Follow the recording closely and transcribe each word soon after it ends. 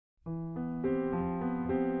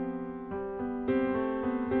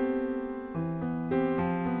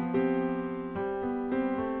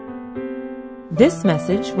This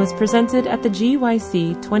message was presented at the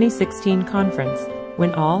GYC 2016 conference,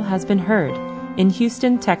 When All Has Been Heard, in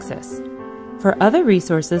Houston, Texas. For other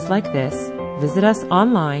resources like this, visit us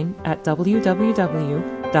online at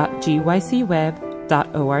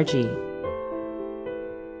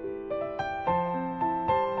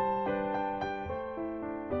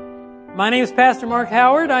My name is Pastor Mark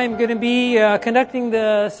Howard. I am going to be conducting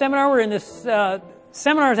the seminar. We're in this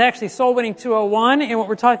seminar is actually Soul Winning 201, and what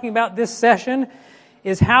we're talking about this session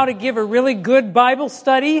is how to give a really good Bible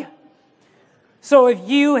study. So if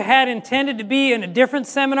you had intended to be in a different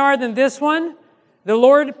seminar than this one, the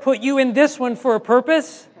Lord put you in this one for a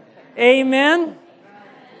purpose. Amen.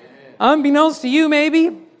 Unbeknownst to you,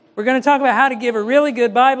 maybe, we're going to talk about how to give a really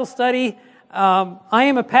good Bible study. I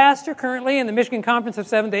am a pastor currently in the Michigan Conference of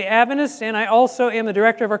Seventh-day Adventists, and I also am the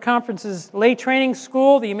director of our conference's lay training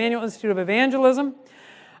school, the Emmanuel Institute of Evangelism.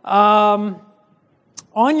 On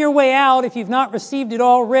your way out, if you've not received it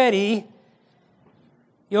already,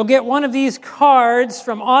 you'll get one of these cards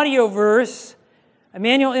from Audioverse.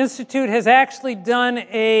 Emmanuel Institute has actually done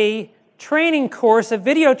a training course, a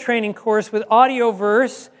video training course with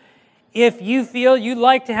Audioverse. If you feel you'd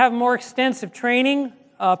like to have more extensive training,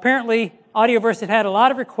 apparently Audioverse had a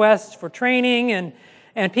lot of requests for training,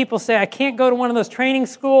 and people say, I can't go to one of those training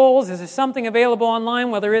schools. Is there something available online?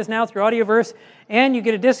 Well, there is now through Audioverse, and you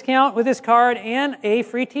get a discount with this card and a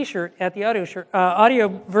free t-shirt at the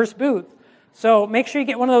Audioverse booth. So make sure you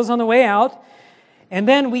get one of those on the way out. And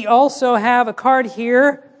then we also have a card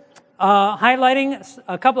here highlighting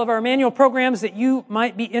a couple of our manual programs that you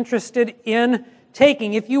might be interested in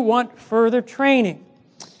taking if you want further training.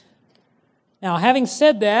 Now, having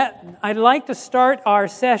said that, I'd like to start our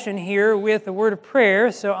session here with a word of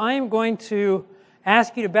prayer, so I am going to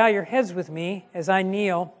ask you to bow your heads with me as I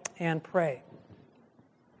kneel and pray.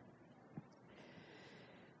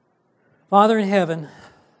 Father in heaven,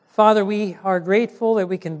 Father, we are grateful that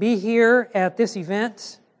we can be here at this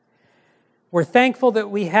event. We're thankful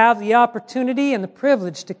that we have the opportunity and the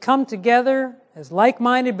privilege to come together as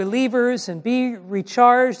like-minded believers and be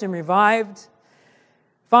recharged and revived.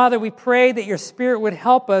 Father, we pray that your Spirit would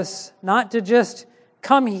help us not to just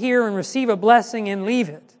come here and receive a blessing and leave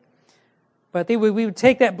it, but that we would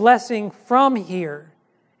take that blessing from here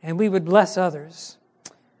and we would bless others.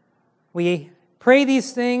 We pray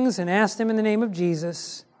these things and ask them in the name of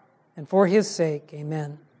Jesus and for His sake.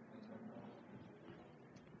 Amen.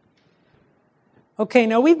 Okay,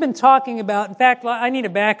 now we've been talking about, in fact, I need to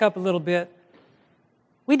back up a little bit.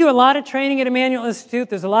 We do a lot of training at Emmanuel Institute.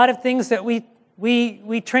 There's a lot of things that we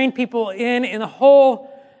train people in the whole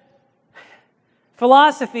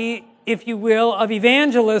philosophy, if you will, of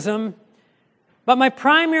evangelism. But my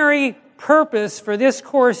primary purpose for this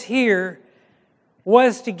course here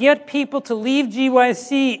was to get people to leave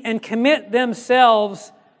GYC and commit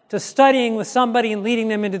themselves to studying with somebody and leading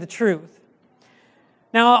them into the truth.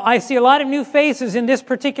 Now, I see a lot of new faces in this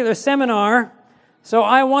particular seminar, so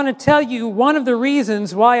I want to tell you one of the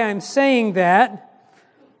reasons why I'm saying that.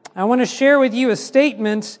 I want to share with you a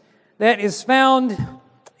statement that is found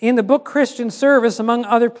in the book Christian Service, among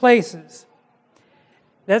other places.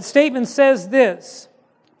 That statement says this,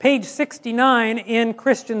 page 69 in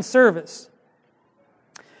Christian Service.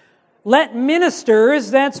 Let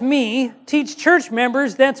ministers, that's me, teach church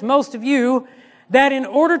members, that's most of you, that in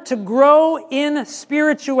order to grow in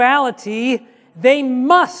spirituality, they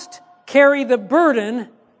must carry the burden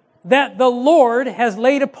that the Lord has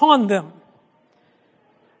laid upon them.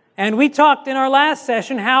 And we talked in our last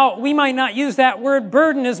session how we might not use that word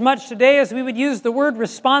burden as much today as we would use the word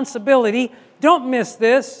responsibility. Don't miss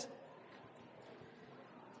this.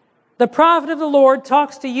 The prophet of the Lord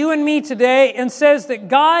talks to you and me today and says that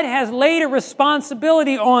God has laid a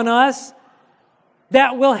responsibility on us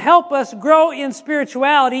that will help us grow in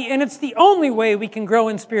spirituality, and it's the only way we can grow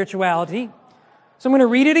in spirituality. So I'm going to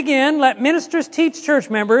read it again. Let ministers teach church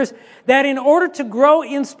members that in order to grow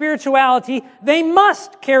in spirituality, they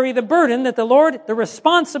must carry the burden that the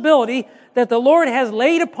responsibility that the Lord has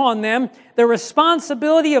laid upon them, the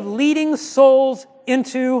responsibility of leading souls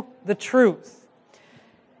into the truth.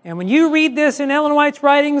 And when you read this in Ellen White's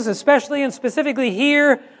writings, especially and specifically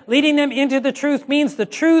here, leading them into the truth means the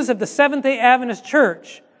truths of the Seventh-day Adventist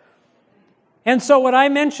Church. And so what I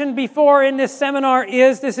mentioned before in this seminar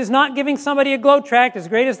is this is not giving somebody a gloat tract, as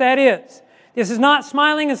great as that is. This is not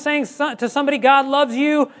smiling and saying to somebody, God loves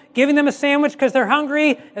you, giving them a sandwich because they're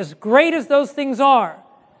hungry, as great as those things are.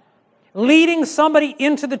 Leading somebody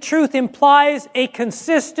into the truth implies a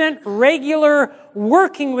consistent, regular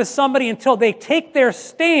working with somebody until they take their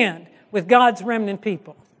stand with God's remnant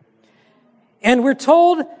people. And we're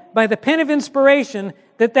told by the pen of inspiration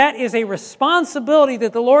that is a responsibility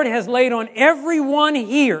that the Lord has laid on everyone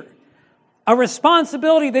here. A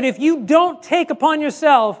responsibility that if you don't take upon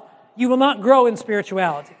yourself, you will not grow in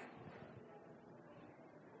spirituality.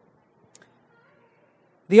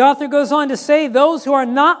 The author goes on to say, those who are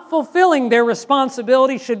not fulfilling their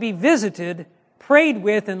responsibility should be visited, prayed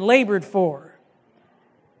with, and labored for.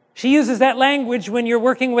 She uses that language when you're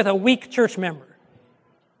working with a weak church member.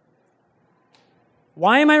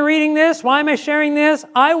 Why am I reading this? Why am I sharing this?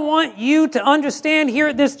 I want you to understand here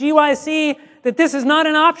at this GYC that this is not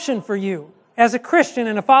an option for you as a Christian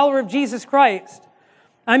and a follower of Jesus Christ.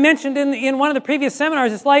 I mentioned in one of the previous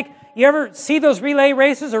seminars, it's like you ever see those relay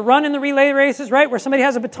races or run in the relay races, right, where somebody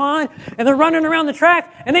has a baton and they're running around the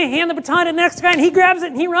track and they hand the baton to the next guy and he grabs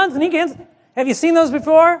it and he runs and he gets it. Have you seen those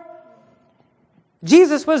before?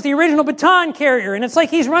 Jesus was the original baton carrier, and it's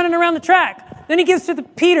like he's running around the track. Then he gives to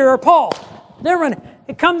Peter or Paul. They're running.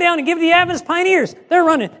 They come down and give the Adventist pioneers. They're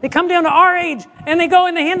running. They come down to our age, and they go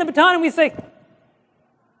and they hand the baton, and we say,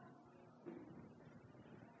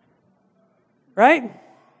 right?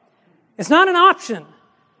 It's not an option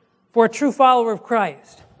for a true follower of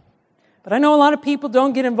Christ. But I know a lot of people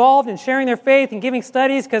don't get involved in sharing their faith and giving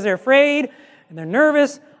studies because they're afraid and they're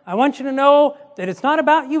nervous. I want you to know that it's not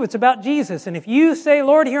about you, it's about Jesus. And if you say,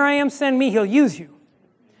 Lord, here I am, send me, He'll use you.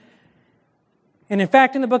 And in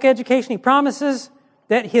fact, in the book Education, He promises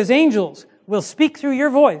that His angels will speak through your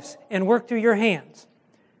voice and work through your hands.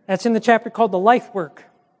 That's in the chapter called The Life Work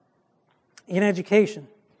in Education.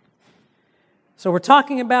 So we're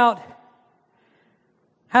talking about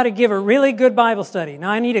how to give a really good Bible study. Now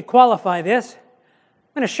I need to qualify this.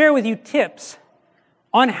 I'm going to share with you tips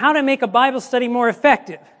on how to make a Bible study more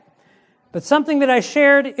effective. But something that I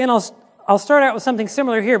shared, and I'll start out with something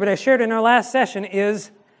similar here, but I shared in our last session is,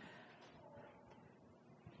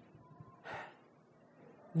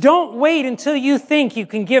 don't wait until you think you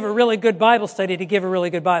can give a really good Bible study to give a really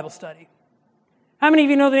good Bible study. How many of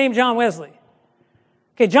you know the name John Wesley?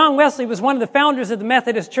 Okay, John Wesley was one of the founders of the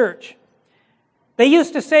Methodist Church. They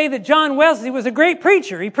used to say that John Wesley was a great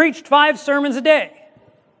preacher. He preached 5 sermons a day.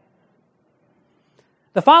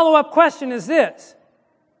 The follow-up question is this.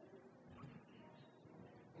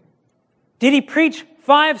 Did he preach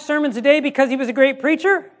 5 sermons a day because he was a great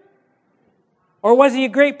preacher? Or was he a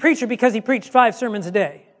great preacher because he preached 5 sermons a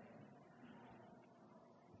day?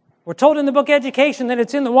 We're told in the book Education that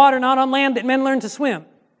it's in the water, not on land, that men learn to swim.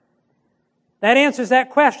 That answers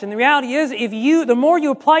that question. The reality is, the more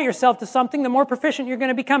you apply yourself to something, the more proficient you're going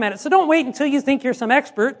to become at it. So don't wait until you think you're some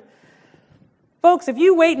expert. Folks, if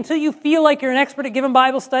you wait until you feel like you're an expert at giving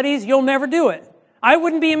Bible studies, you'll never do it. I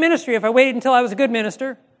wouldn't be in ministry if I waited until I was a good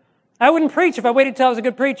minister. I wouldn't preach if I waited until I was a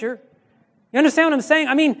good preacher. You understand what I'm saying?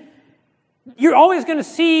 I mean, you're always going to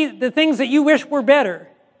see the things that you wish were better.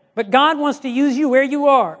 But God wants to use you where you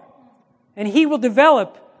are. And He will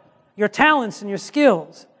develop your talents and your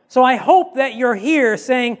skills. So I hope that you're here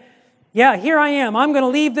saying, yeah, here I am. I'm going to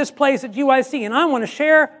leave this place at GYC and I want to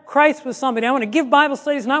share Christ with somebody. I want to give Bible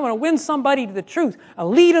studies and I want to win somebody to the truth. I'll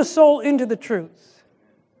lead a soul into the truth.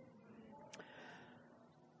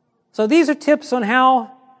 So these are tips on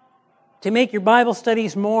how to make your Bible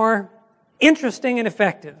studies more interesting and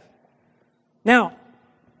effective. Now,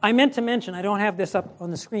 I meant to mention, I don't have this up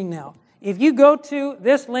on the screen now. If you go to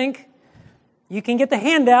this link, you can get the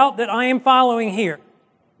handout that I am following here.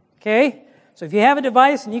 Okay? So if you have a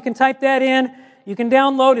device and you can type that in, you can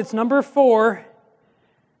download, it's number 4,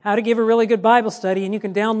 How to Give a Really Good Bible Study, and you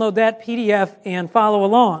can download that PDF and follow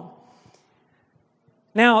along.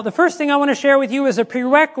 Now, the first thing I want to share with you is a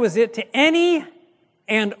prerequisite to any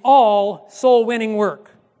and all soul-winning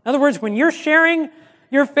work. In other words, when you're sharing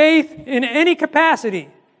your faith in any capacity,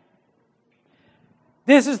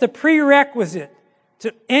 this is the prerequisite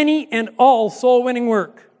to any and all soul-winning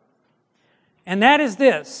work. And that is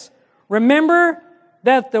this. Remember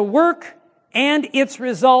that the work and its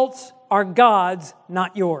results are God's,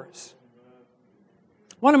 not yours.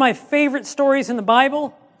 One of my favorite stories in the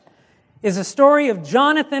Bible is a story of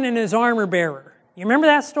Jonathan and his armor bearer. You remember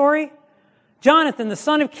that story? Jonathan, the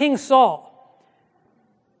son of King Saul.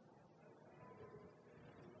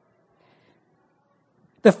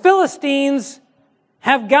 The Philistines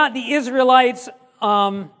have got the Israelites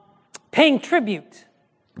paying tribute.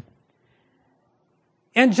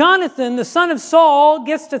 And Jonathan, the son of Saul,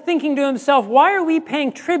 gets to thinking to himself, why are we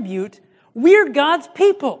paying tribute? We're God's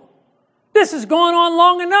people. This has gone on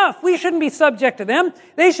long enough. We shouldn't be subject to them.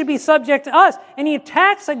 They should be subject to us. And he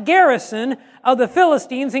attacks a garrison of the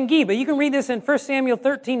Philistines in Geba. You can read this in 1 Samuel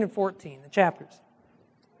 13 and 14, the chapters.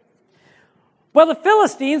 Well, the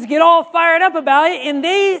Philistines get all fired up about it, and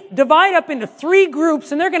they divide up into 3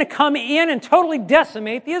 groups, and they're going to come in and totally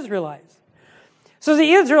decimate the Israelites. So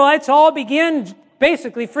the Israelites all begin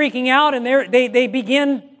basically freaking out, and they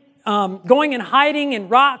begin going and hiding in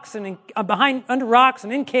rocks and under rocks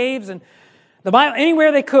and in caves and the Bible,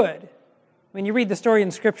 anywhere they could when you read the story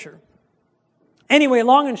in Scripture. Anyway,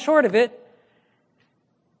 long and short of it,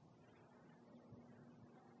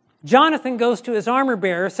 Jonathan goes to his armor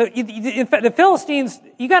bearer. So in fact, the Philistines,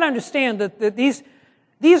 you got to understand that these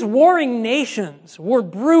warring nations were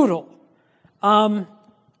brutal. In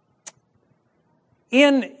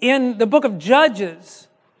the book of Judges,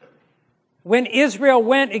 when Israel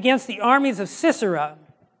went against the armies of Sisera,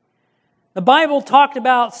 the Bible talked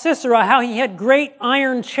about Sisera, how he had great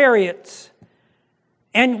iron chariots.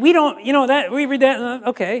 And we don't, we read that,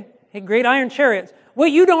 okay, he had great iron chariots.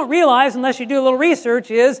 What you don't realize, unless you do a little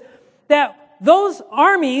research, is that those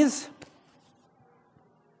armies,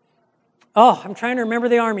 I'm trying to remember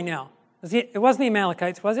the army now. It wasn't the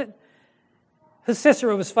Amalekites, was it? Who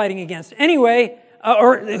Sisera was fighting against. Anyway,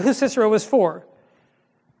 or who Sisera was for.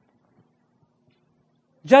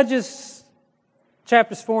 Judges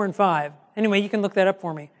chapters 4 and 5. Anyway, you can look that up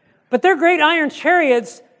for me. But their great iron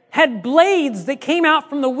chariots had blades that came out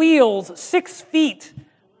from the wheels 6 feet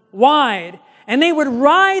wide. And they would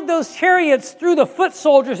ride those chariots through the foot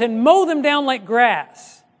soldiers and mow them down like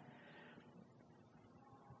grass.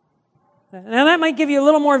 Now that might give you a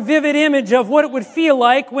little more vivid image of what it would feel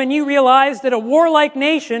like when you realize that a warlike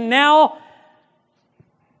nation now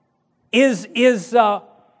is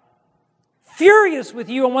furious with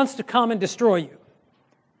you and wants to come and destroy you.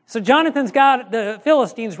 So Jonathan's got the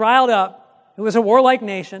Philistines riled up, who was a warlike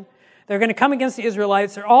nation. They're going to come against the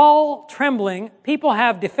Israelites. They're all trembling. People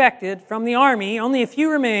have defected from the army. Only a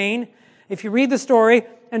few remain, if you read the story.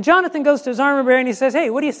 And Jonathan goes to his armor bearer and he says, hey,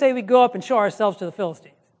 what do you say we go up and show ourselves to the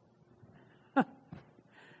Philistines?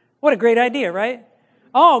 What a great idea, right?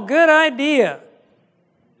 Oh, good idea.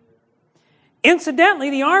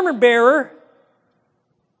 Incidentally, the armor bearer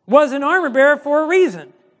was an armor bearer for a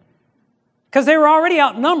reason. Because they were already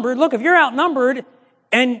outnumbered. Look, if you're outnumbered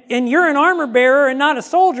and you're an armor bearer and not a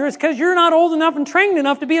soldier, it's because you're not old enough and trained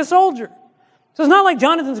enough to be a soldier. So it's not like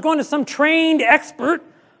Jonathan's going to some trained expert.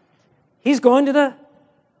 He's going to the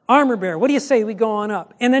armor bearer. What do you say we go on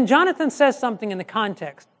up? And then Jonathan says something in the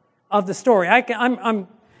context of the story. I'm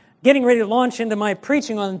getting ready to launch into my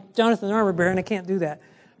preaching on Jonathan the armor bearer, and I can't do that.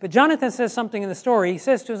 But Jonathan says something in the story. He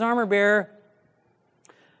says to his armor bearer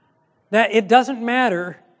that it doesn't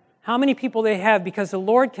matter how many people they have, because the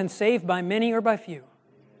Lord can save by many or by few.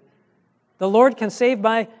 The Lord can save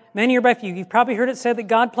by many or by few. You've probably heard it said that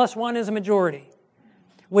God plus one is a majority.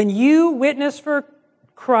 When you witness for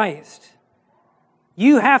Christ,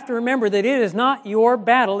 you have to remember that it is not your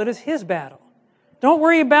battle, it is His battle. Don't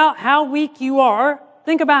worry about how weak you are.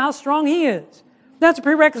 Think about how strong He is. That's a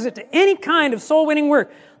prerequisite to any kind of soul-winning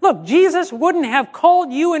work. Look, Jesus wouldn't have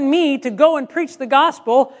called you and me to go and preach the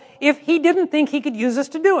gospel if He didn't think He could use us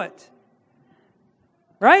to do it.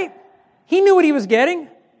 Right? He knew what He was getting.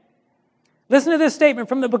 Listen to this statement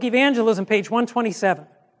from the book Evangelism, page 127.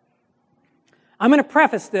 I'm going to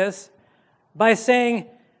preface this by saying,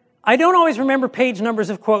 I don't always remember page numbers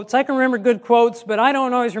of quotes. I can remember good quotes, but I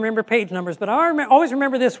don't always remember page numbers. But I always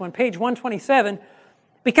remember this one, page 127,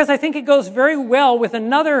 because I think it goes very well with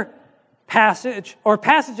another passage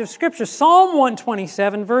of Scripture, Psalm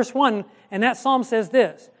 127, verse 1, and that psalm says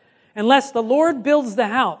this: unless the Lord builds the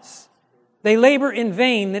house, they labor in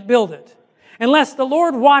vain that build it. Unless the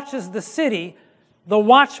Lord watches the city, the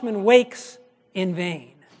watchman wakes in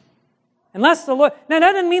vain. Unless the Lord... Now,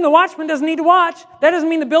 that doesn't mean the watchman doesn't need to watch. That doesn't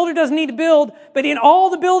mean the builder doesn't need to build. But in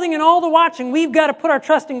all the building and all the watching, we've got to put our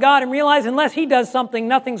trust in God and realize unless He does something,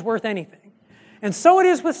 nothing's worth anything. And so it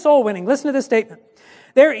is with soul winning. Listen to this statement.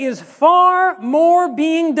 There is far more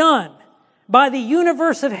being done by the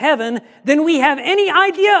universe of heaven than we have any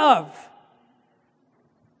idea of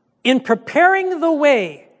in preparing the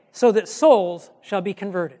way so that souls shall be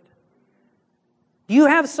converted. Do you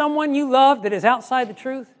have someone you love that is outside the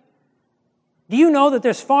truth? Do you know that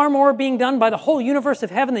there's far more being done by the whole universe of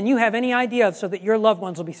heaven than you have any idea of so that your loved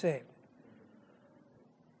ones will be saved?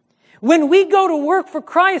 When we go to work for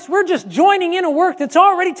Christ, we're just joining in a work that's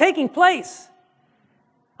already taking place.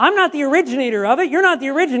 I'm not the originator of it. You're not the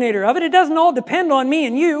originator of it. It doesn't all depend on me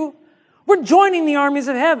and you. We're joining the armies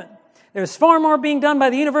of heaven. There's far more being done by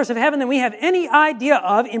the universe of heaven than we have any idea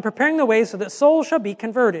of in preparing the way so that souls shall be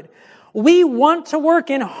converted. We want to work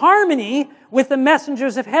in harmony with the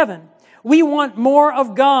messengers of heaven. We want more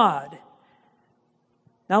of God.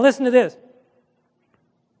 Now listen to this.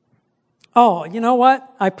 Oh, you know what?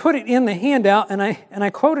 I put it in the handout and I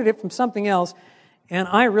quoted it from something else, and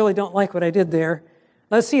I really don't like what I did there.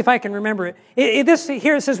 Let's see if I can remember it.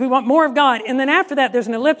 Here it says we want more of God, and then after that there's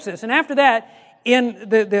an ellipsis, and after that in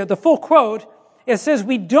the full quote it says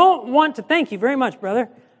we don't want to. Thank you very much, brother.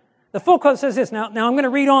 The full quote says this. Now I'm going to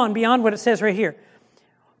read on beyond what it says right here.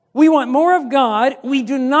 We want more of God. We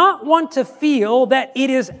do not want to feel that it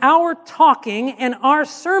is our talking and our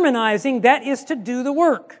sermonizing that is to do the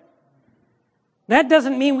work. That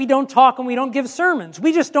doesn't mean we don't talk and we don't give sermons.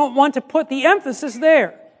 We just don't want to put the emphasis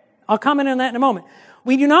there. I'll comment on that in a moment.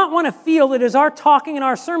 We do not want to feel that it is our talking and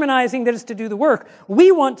our sermonizing that is to do the work.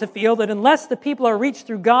 We want to feel that unless the people are reached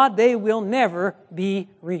through God, they will never be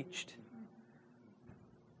reached.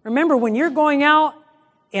 Remember, when you're going out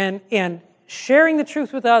and sharing the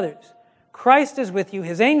truth with others, Christ is with you,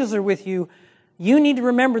 His angels are with you, you need to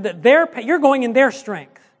remember that you're going in their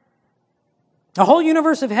strength. The whole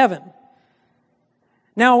universe of heaven.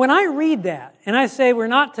 Now, when I read that, and I say we're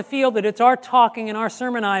not to feel that it's our talking and our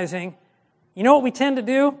sermonizing, you know what we tend to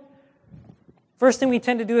do? First thing we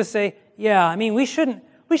tend to do is say, yeah, I mean, we shouldn't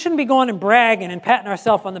be going and bragging and patting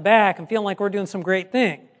ourselves on the back and feeling like we're doing some great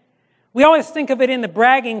thing. We always think of it in the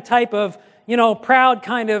bragging type of, proud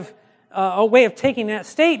kind of a way of taking that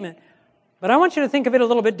statement. But I want you to think of it a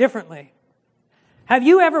little bit differently. Have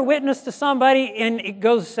you ever witnessed to somebody and it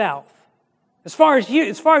goes south? As far as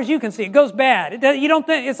you can see, it goes bad. You don't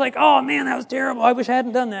think, it's like, oh man, that was terrible. I wish I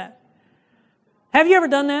hadn't done that. Have you ever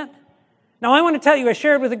done that? Now I want to tell you, I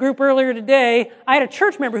shared with a group earlier today, I had a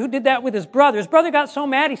church member who did that with his brother. His brother got so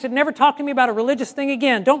mad, he said, never talk to me about a religious thing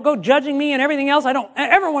again. Don't go judging me and everything else. I don't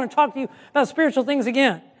ever want to talk to you about spiritual things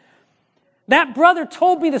again. That brother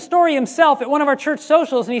told me the story himself at one of our church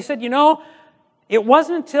socials, and he said, it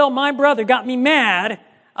wasn't until my brother got me mad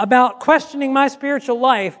about questioning my spiritual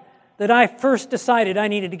life that I first decided I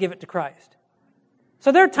needed to give it to Christ.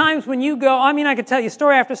 So there are times when you go, I could tell you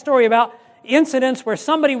story after story about incidents where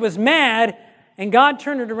somebody was mad and God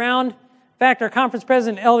turned it around. In fact, our conference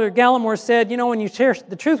president, Elder Gallimore, said, when you share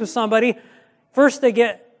the truth with somebody, first they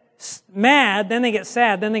get mad, then they get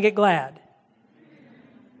sad, then they get glad.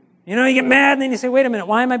 You get mad and then you say, wait a minute,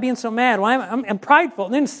 why am I being so mad? Why I'm prideful,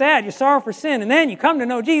 and then sad, you sorrow for sin, and then you come to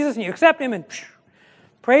know Jesus and you accept Him and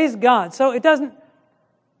praise God. So it doesn't,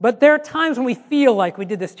 but there are times when we feel like we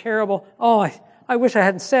did this terrible, I wish I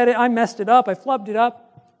hadn't said it, I messed it up, I flubbed it up.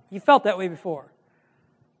 You felt that way before.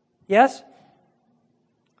 Yes?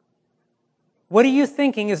 What are you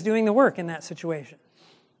thinking is doing the work in that situation?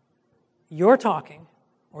 You're talking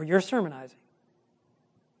or you're sermonizing.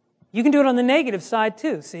 You can do it on the negative side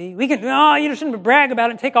too, see? You shouldn't brag about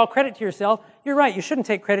it and take all credit to yourself. You're right, you shouldn't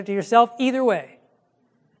take credit to yourself either way.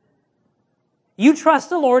 You trust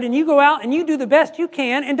the Lord and you go out and you do the best you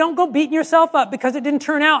can and don't go beating yourself up because it didn't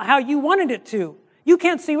turn out how you wanted it to. You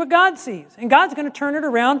can't see what God sees. And God's going to turn it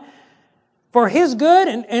around for His good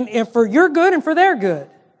and for your good and for their good.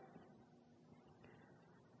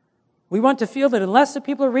 We want to feel that unless the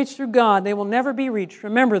people are reached through God, they will never be reached.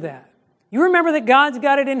 Remember that. You remember that God's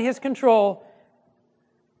got it in His control.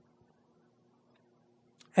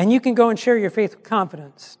 And you can go and share your faith with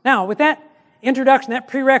confidence. Now, with that introduction, that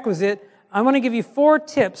prerequisite, I want to give you 4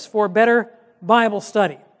 tips for better Bible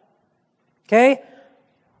study. Okay?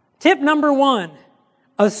 Tip number 1.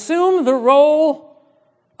 Assume the role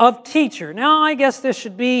of teacher. Now, I guess this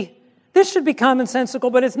should be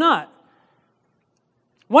commonsensical, but it's not.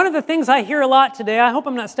 One of the things I hear a lot today, I hope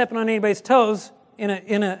I'm not stepping on anybody's toes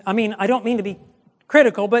I don't mean to be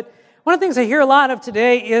critical, but one of the things I hear a lot of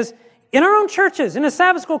today is in our own churches, in a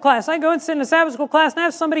Sabbath school class. I go and sit in a Sabbath school class and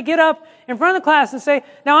have somebody get up in front of the class and say,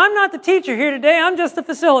 now I'm not the teacher here today, I'm just the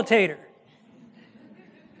facilitator.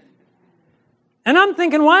 And I'm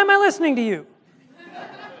thinking, why am I listening to you?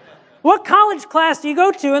 What college class do you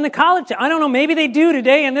go to in the college? I don't know, maybe they do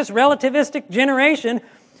today in this relativistic generation.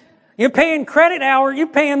 You're paying credit hour, you're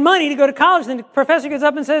paying money to go to college, then the professor gets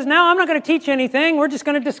up and says, no, I'm not going to teach you anything, we're just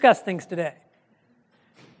going to discuss things today.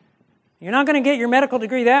 You're not going to get your medical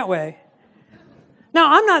degree that way.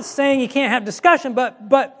 Now, I'm not saying you can't have discussion,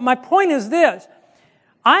 but my point is this.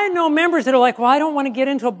 I know members that are like, well, I don't want to get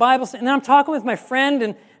into a Bible study. And then I'm talking with my friend,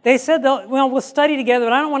 and they said, we'll study together,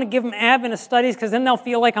 but I don't want to give them Adventist studies because then they'll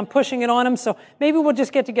feel like I'm pushing it on them. So maybe we'll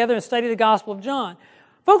just get together and study the Gospel of John.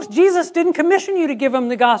 Folks, Jesus didn't commission you to give them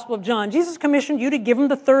the Gospel of John. Jesus commissioned you to give them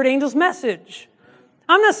the third angel's message.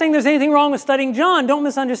 I'm not saying there's anything wrong with studying John. Don't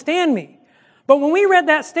misunderstand me. But when we read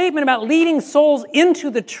that statement about leading souls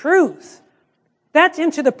into the truth, that's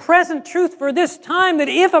into the present truth for this time, that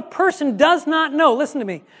if a person does not know, listen to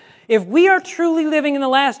me, if we are truly living in the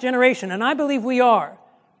last generation, and I believe we are,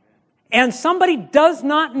 and somebody does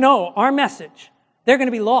not know our message, they're going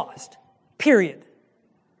to be lost. Period.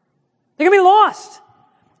 They're going to be lost.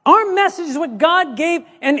 Our message is what God gave,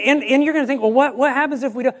 and you're going to think, well, what happens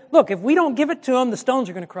if we don't? Look, if we don't give it to them, the stones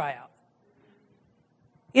are going to cry out.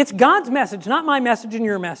 It's God's message, not my message and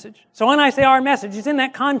your message. So when I say our message, it's in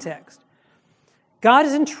that context. God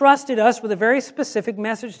has entrusted us with a very specific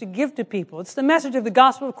message to give to people. It's the message of the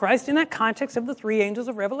gospel of Christ in that context of the three angels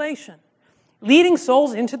of Revelation, leading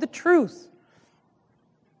souls into the truth.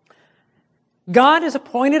 God has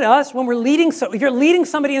appointed us when we're leading, if you're leading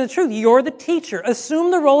somebody in the truth, you're the teacher.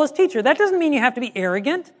 Assume the role as teacher. That doesn't mean you have to be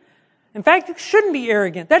arrogant. In fact, you shouldn't be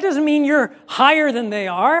arrogant. That doesn't mean you're higher than they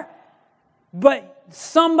are. But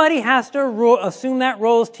somebody has to assume that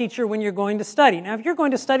role as teacher when you're going to study. Now, if you're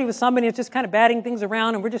going to study with somebody that's just kind of batting things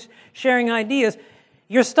around and we're just sharing ideas,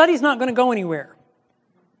 your study's not going to go anywhere.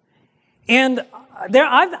 And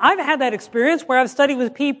I've had that experience where I've studied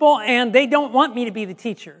with people and they don't want me to be the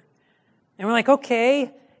teacher. And we're like,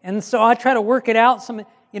 okay. And so I try to work it out.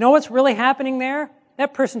 You know what's really happening there?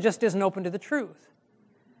 That person just isn't open to the truth.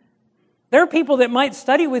 There are people that might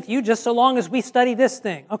study with you just so long as we study this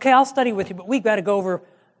thing. Okay, I'll study with you, but we've got to go over,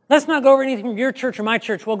 let's not go over anything from your church or my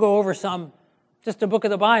church. We'll go over just a book of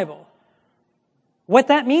the Bible. What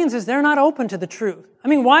that means is they're not open to the truth. I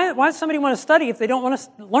mean, why does somebody want to study if they don't want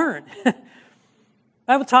to learn? The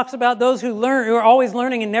Bible talks about those who are always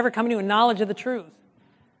learning and never coming to a knowledge of the truth.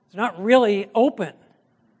 They're not really open.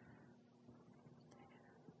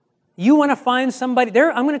 You want to find somebody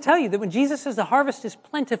there. I'm going to tell you that when Jesus says the harvest is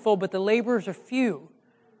plentiful, but the laborers are few,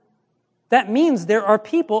 that means there are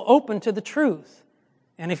people open to the truth.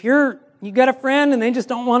 And if you got a friend and they just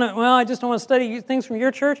don't want to, I just don't want to study things from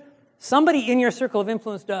your church, somebody in your circle of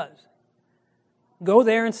influence does. Go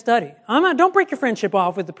there and study. Don't break your friendship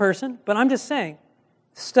off with the person, but I'm just saying,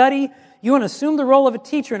 study. You want to assume the role of a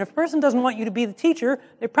teacher, and if a person doesn't want you to be the teacher,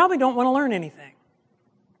 they probably don't want to learn anything.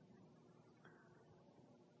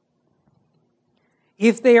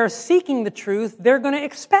 If they are seeking the truth, they're going to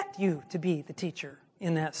expect you to be the teacher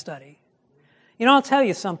in that study. You know, I'll tell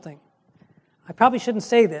you something. I probably shouldn't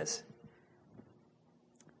say this.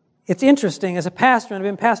 It's interesting, as a pastor, and I've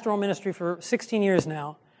been in pastoral ministry for 16 years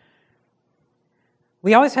now,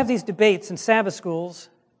 we always have these debates in Sabbath schools.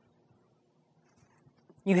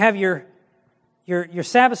 You have your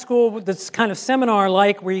Sabbath school that's kind of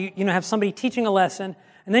seminar-like, where you have somebody teaching a lesson,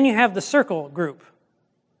 and then you have the circle group,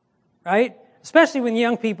 right? Especially when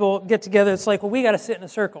young people get together, it's like, well, we got to sit in a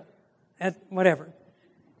circle, whatever.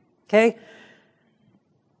 Okay?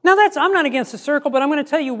 Now I'm not against the circle, but I'm going to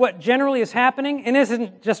tell you what generally is happening, and this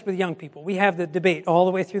isn't just with young people. We have the debate all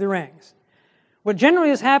the way through the ranks. What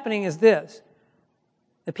generally is happening is this.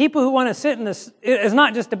 The people who want to sit in this, it's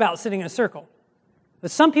not just about sitting in a circle. But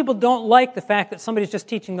some people don't like the fact that somebody's just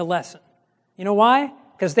teaching the lesson. You know why?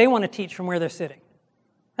 Because they want to teach from where they're sitting.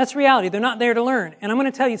 That's reality. They're not there to learn. And I'm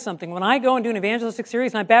going to tell you something. When I go and do an evangelistic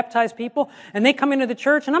series and I baptize people and they come into the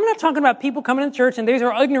church, and I'm not talking about people coming into church and these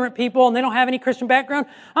are ignorant people and they don't have any Christian background.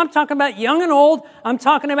 I'm talking about young and old. I'm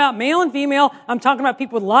talking about male and female. I'm talking about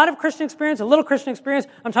people with a lot of Christian experience, a little Christian experience.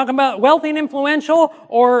 I'm talking about wealthy and influential,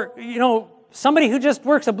 or, somebody who just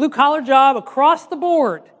works a blue-collar job across the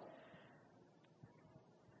board.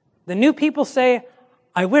 The new people say,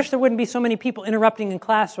 I wish there wouldn't be so many people interrupting in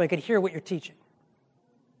class so I could hear what you're teaching.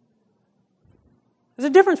 There's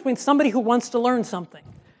a difference between somebody who wants to learn something.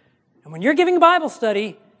 And when you're giving a Bible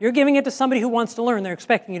study, you're giving it to somebody who wants to learn. They're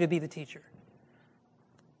expecting you to be the teacher.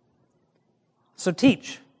 So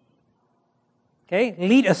teach. Okay?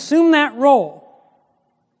 Assume that role.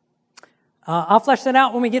 I'll flesh that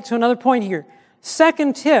out when we get to another point here.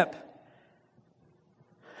 Second tip.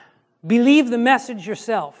 Believe the message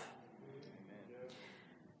yourself.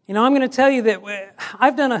 I'm going to tell you that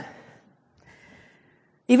I've done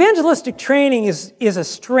evangelistic training is a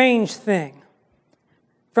strange thing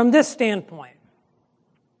from this standpoint.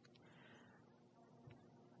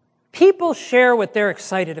 People share what they're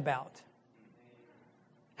excited about.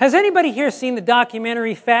 Has anybody here seen the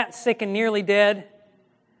documentary Fat, Sick, and Nearly Dead?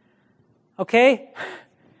 Okay?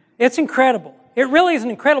 It's incredible. It really is an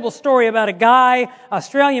incredible story about a guy,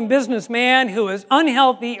 Australian businessman, who is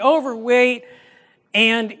unhealthy, overweight,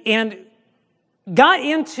 and got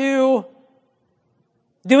into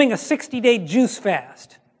doing a 60-day juice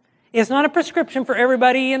fast. It's not a prescription for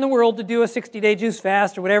everybody in the world to do a 60-day juice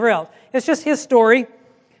fast or whatever else. It's just his story.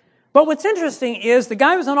 But what's interesting is the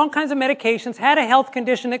guy was on all kinds of medications, had a health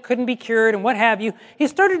condition that couldn't be cured and what have you. He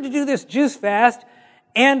started to do this juice fast,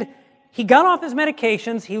 and he got off his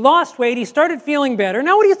medications, he lost weight, he started feeling better.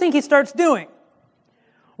 Now what do you think he starts doing?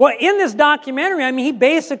 Well, in this documentary, he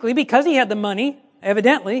basically, because he had the money,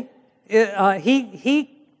 evidently,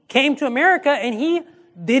 he came to America and he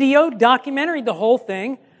documentaried the whole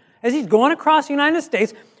thing as he's going across the United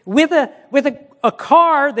States with a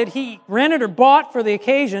car that he rented or bought for the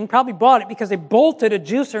occasion, probably bought it because they bolted a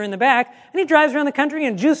juicer in the back, and he drives around the country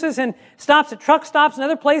and juices and stops at truck stops and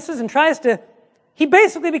other places and he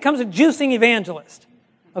basically becomes a juicing evangelist,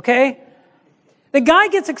 okay? The guy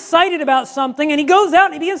gets excited about something and he goes out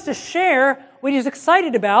and he begins to share what he's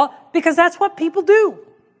excited about because that's what people do.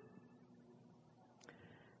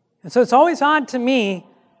 And so it's always odd to me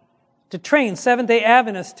to train Seventh-day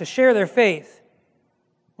Adventists to share their faith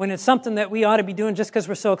when it's something that we ought to be doing just because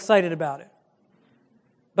we're so excited about it.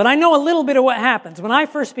 But I know a little bit of what happens. When I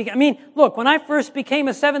first became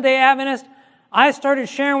a Seventh-day Adventist, I started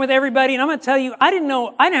sharing with everybody, and I'm going to tell you, I didn't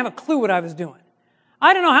have a clue what I was doing.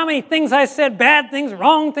 I didn't know how many things I said, bad things,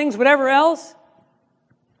 wrong things, whatever else.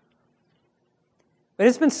 But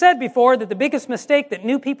it's been said before that the biggest mistake that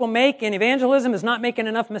new people make in evangelism is not making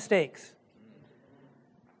enough mistakes.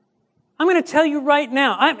 I'm going to tell you right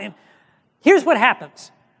now, here's what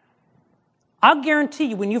happens. I'll guarantee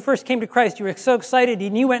you, when you first came to Christ, you were so excited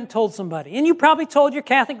and you went and told somebody. And you probably told your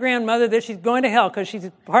Catholic grandmother that she's going to hell because she's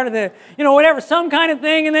part of the, some kind of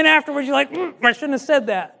thing. And then afterwards you're like, I shouldn't have said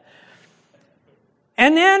that.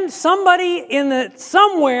 And then somebody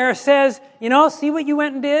somewhere says, see what you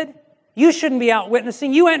went and did? You shouldn't be out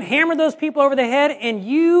witnessing. You went and hammered those people over the head and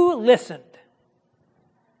you listened.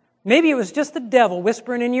 Maybe it was just the devil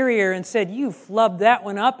whispering in your ear and said, you flubbed that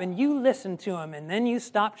one up, and you listened to him, and then you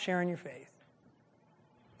stopped sharing your faith.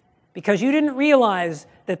 Because you didn't realize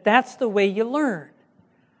that that's the way you learn.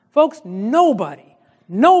 Folks, nobody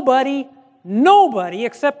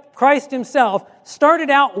except Christ himself started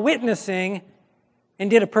out witnessing and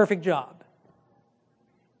did a perfect job.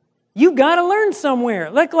 You got to learn somewhere,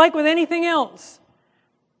 like with anything else.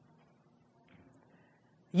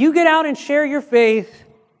 You get out and share your faith,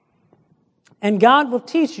 and God will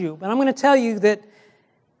teach you. But I'm going to tell you that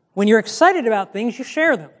when you're excited about things, you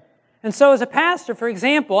share them. And so as a pastor, for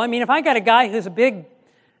example, if I got a guy who's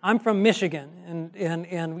I'm from Michigan,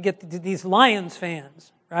 and we get these Lions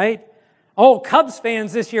fans, right? Oh, Cubs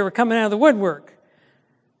fans this year were coming out of the woodwork.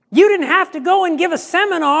 You didn't have to go and give a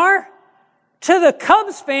seminar to the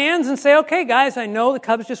Cubs fans and say, okay, guys, I know the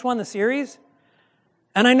Cubs just won the series,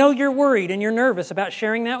 and I know you're worried and you're nervous about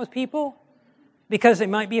sharing that with people because they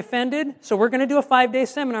might be offended. So we're going to do a 5-day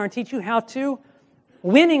seminar and teach you how to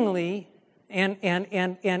winningly and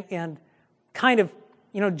kind of,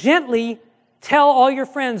 gently tell all your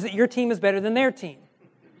friends that your team is better than their team.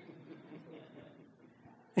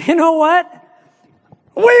 You know what?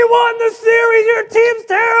 We won the series. Your team's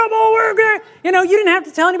terrible. We're great. You didn't have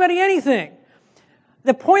to tell anybody anything.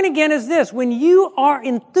 The point again is this: when you are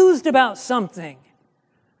enthused about something,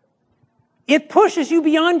 it pushes you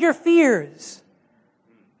beyond your fears.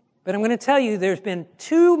 But I'm going to tell you, there's been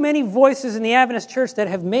too many voices in the Adventist church that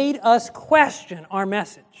have made us question our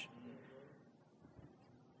message.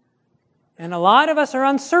 And a lot of us are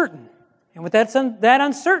uncertain. And with that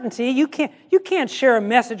uncertainty, you can't share a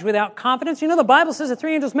message without confidence. The Bible says the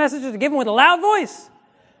 3 angels' messages are given with a loud voice.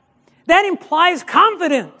 That implies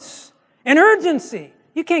confidence and urgency.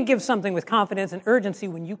 You can't give something with confidence and urgency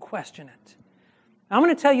when you question it. I'm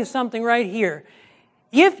going to tell you something right here.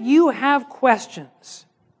 If you have questions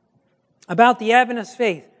about the Adventist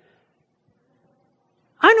faith,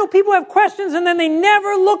 I know people have questions and then they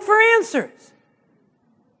never look for answers.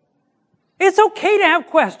 It's okay to have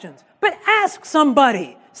questions, but ask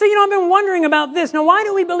somebody. Say, I've been wondering about this. Now, why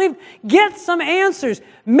do we believe? Get some answers.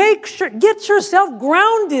 Get yourself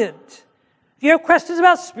grounded. If you have questions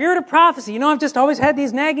about spirit of prophecy, I've just always had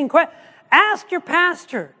these nagging questions. Ask your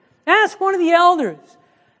pastor. Ask one of the elders.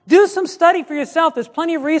 Do some study for yourself. There's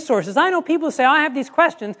plenty of resources. I know people who say, I have these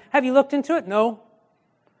questions. Have you looked into it? No.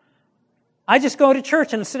 I just go to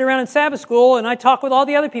church and sit around in Sabbath school and I talk with all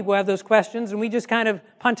the other people who have those questions and we just kind of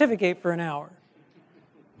pontificate for an hour.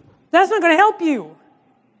 That's not going to help you.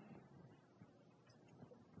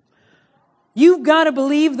 You've got to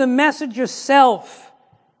believe the message yourself.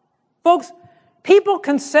 Folks, people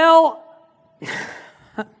can sell...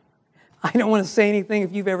 I don't want to say anything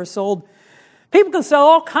if you've ever sold. People can sell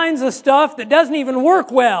all kinds of stuff that doesn't even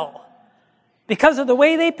work well because of the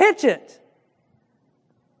way they pitch it.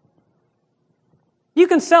 You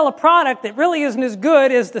can sell a product that really isn't as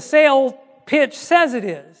good as the sale pitch says it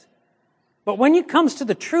is. But when it comes to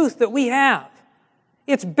the truth that we have,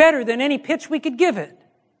 it's better than any pitch we could give it.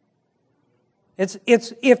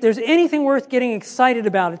 If there's anything worth getting excited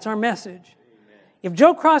about, it's our message. Amen. If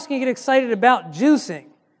Joe Cross can get excited about juicing,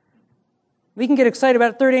 we can get excited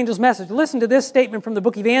about Third Angel's message. Listen to this statement from the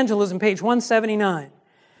book Evangelism, page 179.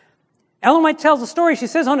 Ellen White tells a story. She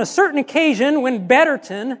says, on a certain occasion when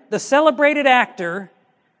Betterton, the celebrated actor,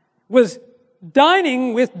 was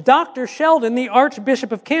dining with Dr. Sheldon, the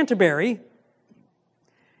Archbishop of Canterbury,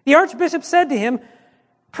 the Archbishop said to him,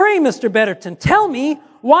 "Pray, Mr. Betterton, tell me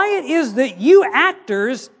why it is that you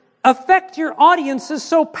actors affect your audiences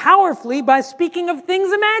so powerfully by speaking of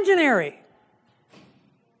things imaginary."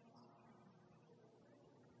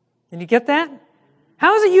 Can you get that?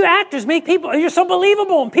 How is it you actors make people, you're so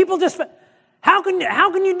believable and people just, how can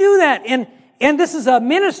you do that? And this is a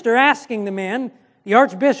minister asking the man, the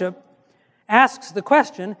Archbishop, asks the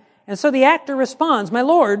question, and so the actor responds, "My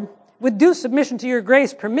Lord, with due submission to your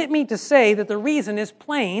grace, permit me to say that the reason is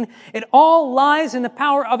plain. It all lies in the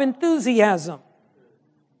power of enthusiasm.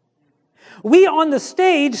 We on the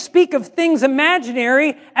stage speak of things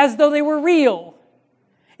imaginary as though they were real.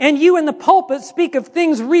 And you in the pulpit speak of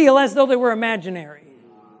things real as though they were imaginary.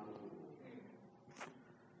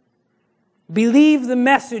 Believe the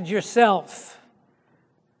message yourself."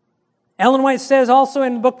 Ellen White says also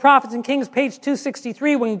in the book Prophets and Kings, page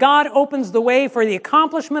 263, when God opens the way for the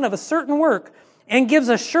accomplishment of a certain work and gives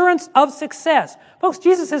assurance of success. Folks,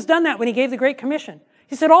 Jesus has done that when He gave the Great Commission.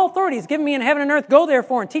 He said, "All authority is given me in heaven and earth. Go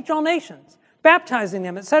therefore and teach all nations, baptizing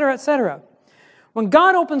them," etc., etc. When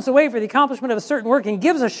God opens the way for the accomplishment of a certain work and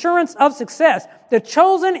gives assurance of success, the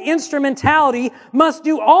chosen instrumentality must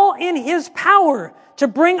do all in His power to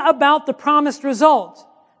bring about the promised result.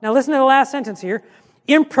 Now listen to the last sentence here.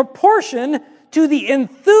 In proportion to the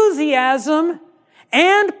enthusiasm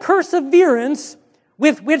and perseverance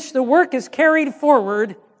with which the work is carried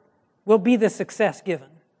forward will be the success given.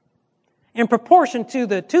 In proportion to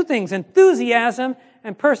the two things, enthusiasm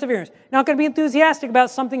and perseverance. Not going to be enthusiastic about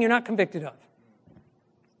something you're not convicted of.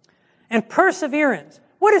 And perseverance.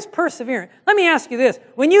 What is perseverance? Let me ask you this.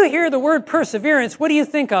 When you hear the word perseverance, what do you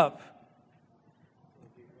think of?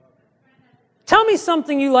 Tell me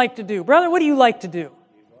something you like to do. Brother, what do you like to do?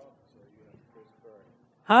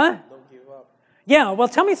 Huh? Don't give up. Yeah, well,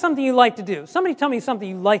 tell me something you like to do. Somebody tell me something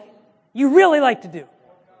you really like to do.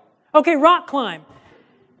 Okay, rock climb.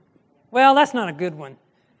 Well, that's not a good one.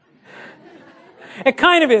 It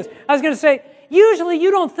kind of is. I was going to say, usually you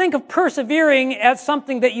don't think of persevering as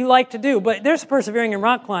something that you like to do, but there's persevering in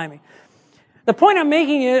rock climbing. The point I'm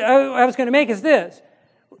making, I was going to make is this.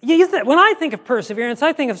 When I think of perseverance,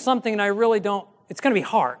 I think of something and I really don't, it's going to be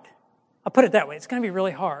hard. I'll put it that way. It's going to be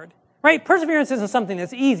really hard. Right? Perseverance isn't something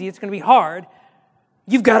that's easy. It's going to be hard.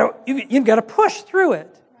 You've got to push through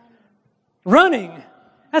it. Running.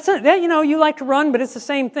 That's it. That, you like to run, but it's the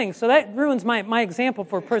same thing. So that ruins my example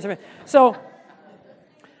for perseverance. So,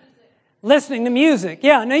 listening to music.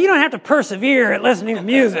 Yeah, no, you don't have to persevere at listening to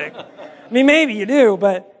music. I mean, maybe you do,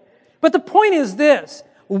 but the point is this.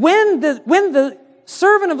 When the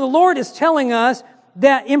servant of the Lord is telling us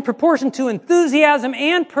that in proportion to enthusiasm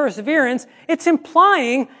and perseverance, it's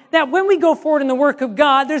implying that when we go forward in the work of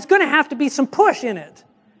God, there's going to have to be some push in it.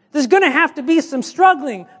 There's going to have to be some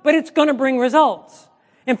struggling, but it's going to bring results.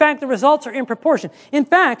 In fact, the results are in proportion. In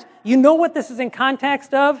fact, you know what this is in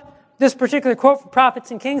context of? This particular quote from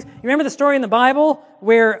Prophets and Kings. You remember the story in the Bible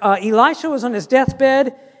where Elisha was on his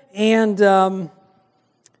deathbed and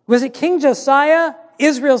was it King Josiah?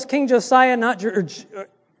 Israel's King Josiah, not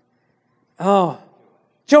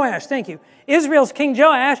Joash, thank you. Israel's King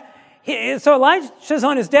Joash. So Elisha's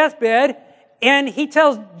on his deathbed, and he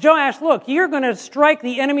tells Joash, "Look, you're going to strike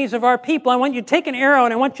the enemies of our people. I want you to take an arrow,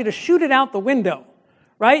 and I want you to shoot it out the window."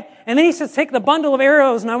 Right? And then he says, "Take the bundle of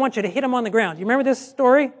arrows, and I want you to hit them on the ground." You remember this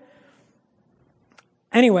story?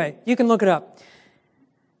 Anyway, you can look it up.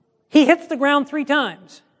 He hits the ground 3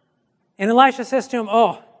 times. And Elisha says to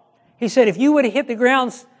him, he said, if you would have hit the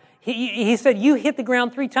ground, he said, you hit the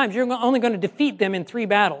ground 3 times, you're only going to defeat them in 3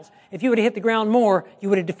 battles. If you would have hit the ground more, you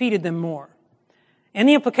would have defeated them more. And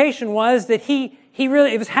the implication was that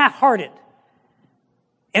it was half-hearted.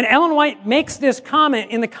 And Ellen White makes this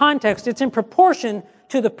comment in the context. It's in proportion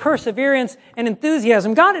to the perseverance and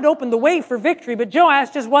enthusiasm. God had opened the way for victory, but Joash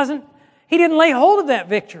he didn't lay hold of that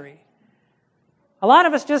victory. A lot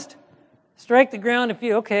of us just strike the ground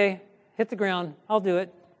hit the ground, I'll do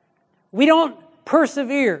it. We don't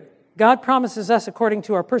persevere. God promises us, according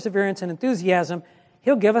to our perseverance and enthusiasm,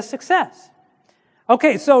 He'll give us success.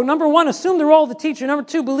 Okay, so number 1, assume the role of the teacher. Number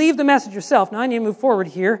 2, believe the message yourself. Now I need to move forward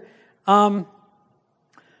here.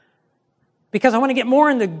 Because I want to get more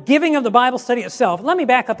in the giving of the Bible study itself. Let me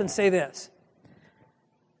back up and say this.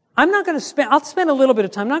 I'll spend a little bit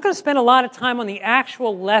of time. I'm not going to spend a lot of time on the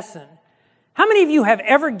actual lesson. How many of you have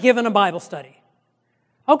ever given a Bible study?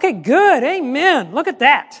 Okay, good. Amen. Look at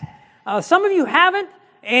that. Some of you haven't,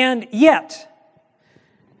 and yet.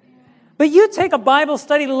 But you take a Bible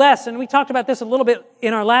study lesson, we talked about this a little bit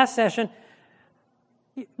in our last session.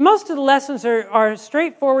 Most of the lessons are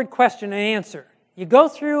straightforward question and answer. You go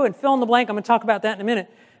through and fill in the blank. I'm going to talk about that in a minute.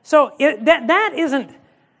 So that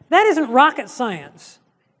isn't rocket science.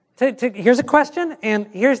 Here's a question and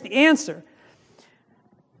here's the answer.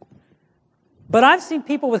 But I've seen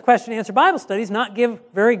people with question and answer Bible studies not give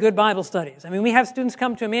very good Bible studies. I mean, we have students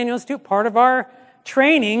come to Emmanuel Institute. Part of our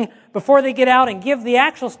training before they get out and give the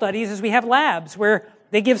actual studies is we have labs where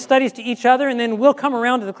they give studies to each other, and then we'll come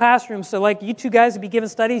around to the classroom. So like you two guys would be giving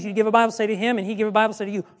studies, you give a Bible study to him, and he give a Bible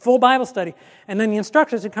study to you. Full Bible study. And then the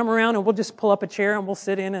instructors would come around, and we'll just pull up a chair, and we'll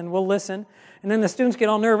sit in, and we'll listen. And then the students get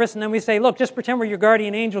all nervous, and then we say, look, just pretend we're your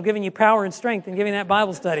guardian angel giving you power and strength and giving that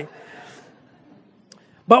Bible study.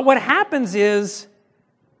 But what happens is,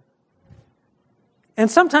 and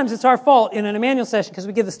sometimes it's our fault in an Emmanuel session because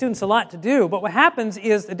we give the students a lot to do, but what happens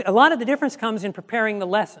is a lot of the difference comes in preparing the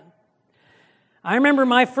lesson. I remember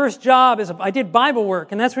my first job I did Bible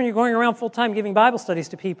work, and that's when you're going around full-time giving Bible studies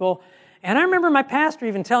to people. And I remember my pastor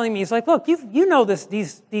even telling me, he's like, look, you know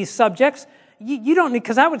these subjects. You don't need,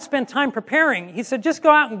 because I would spend time preparing. He said, just go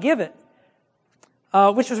out and give it,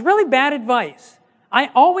 which was really bad advice. I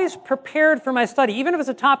always prepared for my study, even if it's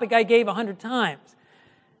a topic I gave 100 times.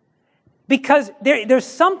 Because there's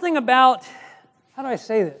something about, how do I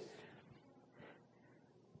say this?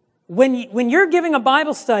 When you're giving a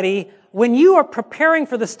Bible study, when you are preparing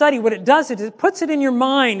for the study, what it does is it puts it in your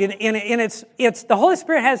mind, and it's the Holy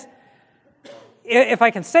Spirit has, if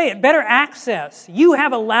I can say it, better access. You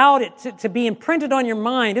have allowed it to be imprinted on your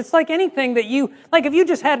mind. It's like anything that like if you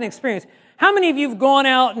just had an experience. How many of you have gone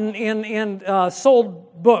out and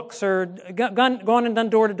sold books or gone and done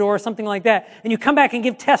door-to-door or something like that, and you come back and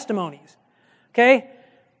give testimonies? Okay?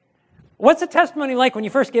 What's a testimony like when you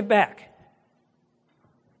first give back?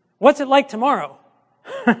 What's it like tomorrow?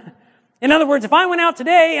 In other words, if I went out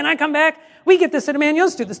today and I come back, we get this at Emmanuel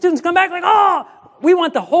Institute. The students come back like, oh, we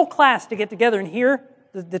want the whole class to get together and hear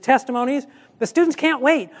the testimonies. The students can't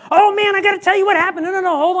wait. Oh man, I got to tell you what happened.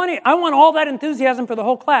 No, hold on. I want all that enthusiasm for the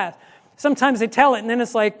whole class. Sometimes they tell it, and then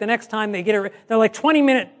it's like the next time they get it, they're like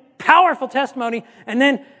 20-minute powerful testimony, and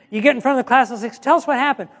then you get in front of the class and say, tell us what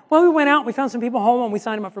happened. Well, we went out, we found some people home, and we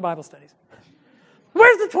signed them up for Bible studies.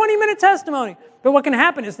 Where's the 20-minute testimony? But what can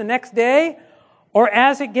happen is the next day, or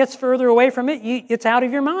as it gets further away from it, it's out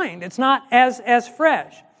of your mind. It's not as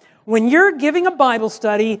fresh. When you're giving a Bible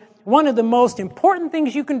study, one of the most important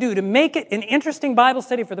things you can do to make it an interesting Bible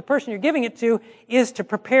study for the person you're giving it to is to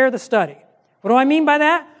prepare the study. What do I mean by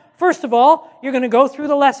that? First of all, you're going to go through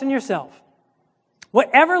the lesson yourself.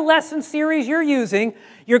 Whatever lesson series you're using,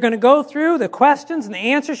 you're going to go through the questions and the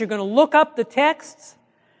answers. You're going to look up the texts.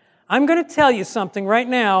 I'm going to tell you something right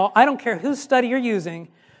now. I don't care whose study you're using.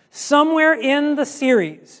 Somewhere in the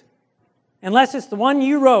series, unless it's the one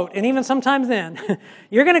you wrote, and even sometimes then,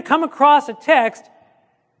 you're going to come across a text,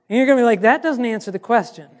 and you're going to be like, that doesn't answer the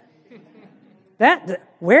question.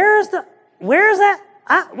 Where's the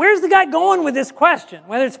guy going with this question?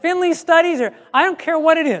 Whether it's Finley's studies or I don't care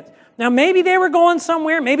what it is. Now, maybe they were going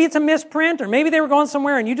somewhere. Maybe it's a misprint, or maybe they were going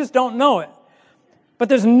somewhere and you just don't know it. But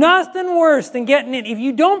there's nothing worse than getting in. If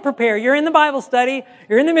you don't prepare, you're in the Bible study,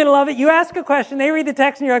 you're in the middle of it, you ask a question, they read the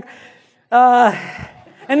text, and you're like,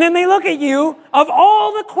 and then they look at you, of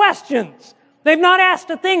all the questions, they've not asked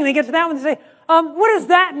a thing, they get to that one and say, what does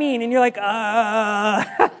that mean? And you're like,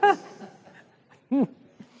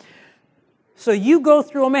 So you go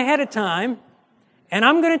through them ahead of time, and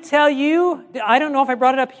I'm going to tell you, I don't know if I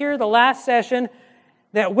brought it up here the last session,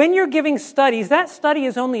 that when you're giving studies, that study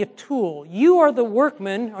is only a tool. You are the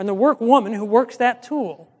workman or the workwoman who works that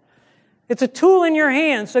tool. It's a tool in your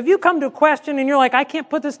hands. So if you come to a question and you're like, I can't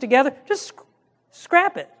put this together, just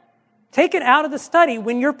scrap it. Take it out of the study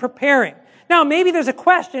when you're preparing. Now, maybe there's a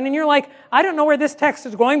question and you're like, I don't know where this text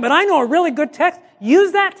is going, but I know a really good text.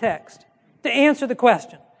 Use that text to answer the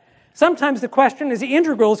question. Sometimes the question is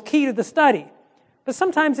integral, is key to the study, but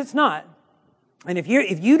sometimes it's not. And if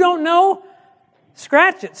you don't know,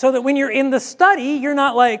 scratch it so that when you're in the study, you're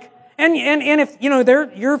not like, and if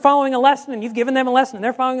you're following a lesson and you've given them a lesson and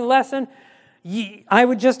they're following a lesson, I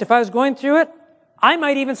would just, if I was going through it, I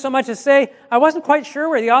might even so much as say, I wasn't quite sure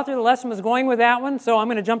where the author of the lesson was going with that one, so I'm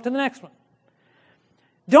going to jump to the next one.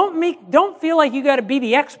 Don't feel like you got to be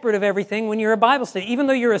the expert of everything when you're a Bible study, even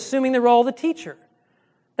though you're assuming the role of the teacher.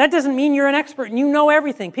 That doesn't mean you're an expert and you know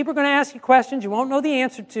everything. People are going to ask you questions you won't know the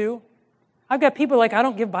answer to. I've got people like, I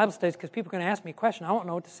don't give Bible studies because people are going to ask me a question. I won't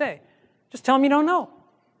know what to say. Just tell them you don't know.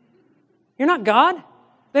 You're not God.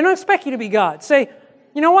 They don't expect you to be God. Say,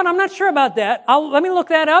 you know what, I'm not sure about that. Let me look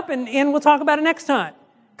that up and we'll talk about it next time.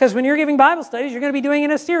 Because when you're giving Bible studies, you're going to be doing it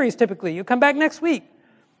in a series typically. You come back next week.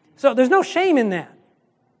 So there's no shame in that.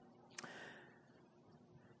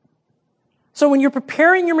 So when you're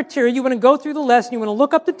preparing your material, you want to go through the lesson, you want to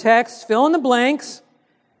look up the text, fill in the blanks,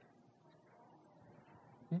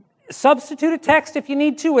 substitute a text if you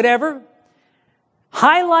need to, whatever.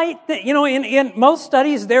 Highlight, in most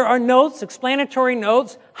studies there are notes, explanatory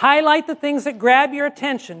notes. Highlight the things that grab your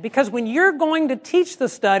attention. Because when you're going to teach the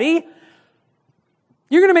study,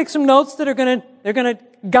 you're going to make some notes that they're going to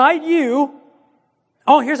guide you.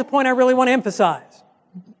 Oh, here's a point I really want to emphasize.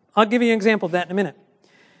 I'll give you an example of that in a minute.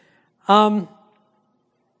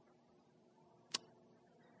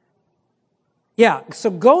 So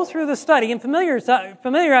go through the study and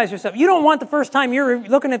familiarize yourself. You don't want the first time you're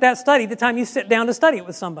looking at that study, the time you sit down to study it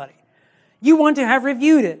with somebody. You want to have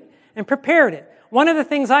reviewed it and prepared it. One of the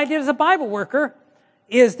things I did as a Bible worker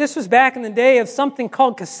is, this was back in the day of something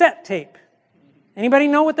called cassette tape. Anybody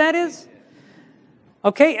know what that is?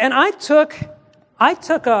 Okay, and I took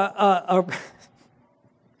a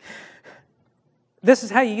this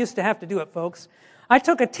is how you used to have to do it, folks. I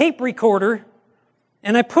took a tape recorder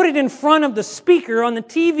and I put it in front of the speaker on the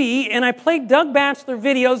TV, and I played Doug Batchelor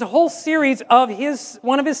videos, a whole series of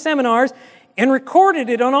one of his seminars, and recorded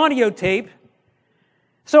it on audio tape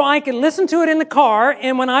so I could listen to it in the car.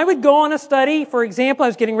 And when I would go on a study, for example, I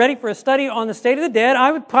was getting ready for a study on the state of the dead,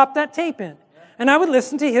 I would pop that tape in, and I would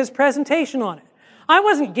listen to his presentation on it. I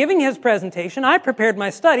wasn't giving his presentation. I prepared my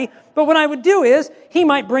study, but what I would do is, he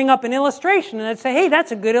might bring up an illustration, and I'd say, hey,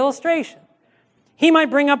 that's a good illustration. He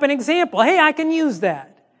might bring up an example. Hey, I can use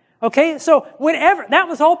that. Okay, so that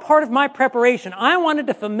was all part of my preparation. I wanted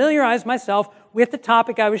to familiarize myself with the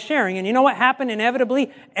topic I was sharing. And you know what happened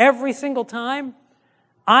inevitably every single time?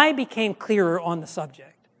 I became clearer on the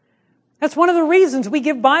subject. That's one of the reasons we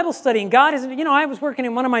give Bible study. And God isn't, I was working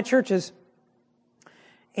in one of my churches,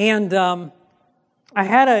 and I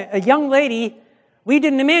had a young lady. We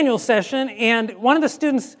did an Emmanuel session, and one of the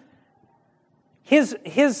students,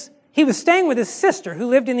 he was staying with his sister who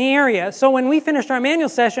lived in the area. So when we finished our Emmanuel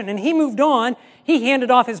session and he moved on, he handed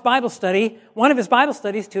off his Bible study, one of his Bible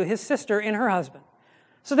studies, to his sister and her husband.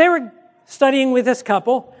 So they were studying with this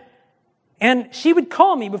couple, and she would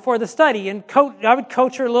call me before the study, and I would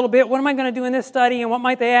coach her a little bit. What am I going to do in this study, and what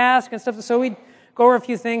might they ask, and stuff. So we'd go over a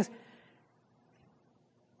few things.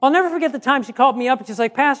 I'll never forget the time she called me up and she's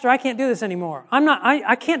like, Pastor, I can't do this anymore.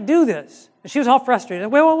 I can't do this. And she was all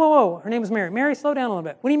frustrated. Whoa. Her name was Mary. Mary, slow down a little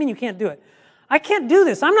bit. What do you mean you can't do it? I can't do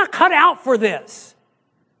this. I'm not cut out for this.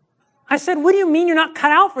 I said, what do you mean you're not cut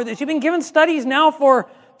out for this? You've been given studies now for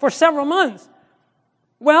several months.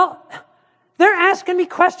 Well, they're asking me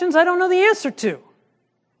questions I don't know the answer to.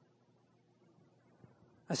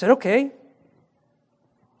 I said, okay. I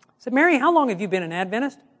said, Mary, how long have you been an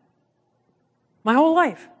Adventist? My whole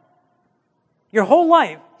life. Your whole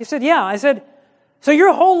life? He said, yeah. I said, so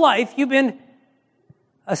your whole life you've been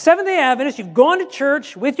a Seventh-day Adventist, you've gone to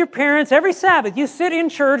church with your parents every Sabbath, you sit in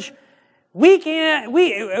church week after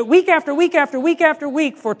week after week after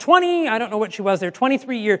week for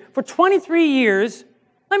 23 years. For 23 years,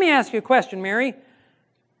 let me ask you a question, Mary.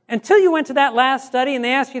 Until you went to that last study and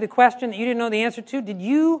they asked you the question that you didn't know the answer to, did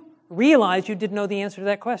you realize you didn't know the answer to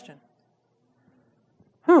that question?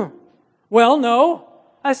 Well, no.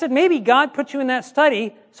 I said, maybe God put you in that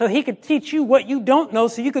study so He could teach you what you don't know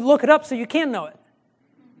so you could look it up so you can know it.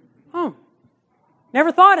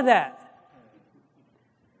 Never thought of that.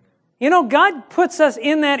 God puts us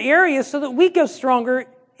in that area so that we go stronger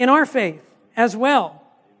in our faith as well.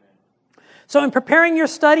 So in preparing your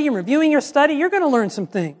study and reviewing your study, you're going to learn some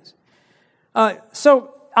things.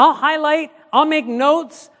 So I'll highlight, I'll make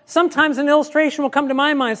notes. Sometimes an illustration will come to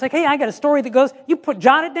my mind. It's like, hey, I got a story that goes,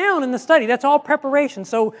 jot it down in the study. That's all preparation.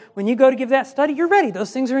 So when you go to give that study, you're ready.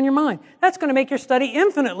 Those things are in your mind. That's going to make your study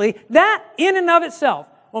infinitely. That in and of itself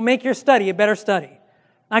will make your study a better study.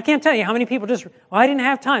 I can't tell you how many people I didn't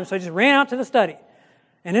have time, so I just ran out to the study.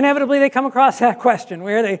 And inevitably they come across that question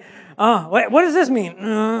where they, what does this mean?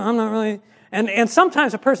 I'm not really. And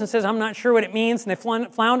sometimes a person says, I'm not sure what it means, and they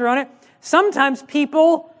flounder on it. Sometimes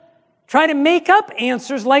people try to make up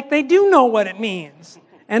answers like they do know what it means.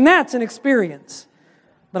 And that's an experience.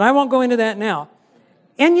 But I won't go into that now.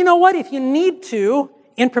 And you know what? If you need to,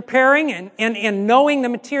 in preparing and knowing the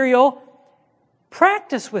material,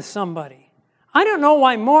 practice with somebody. I don't know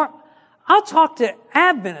why more. I'll talk to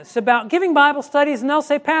Adventists about giving Bible studies, and they'll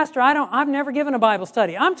say, Pastor, I've never given a Bible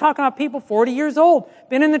study. I'm talking about people 40 years old,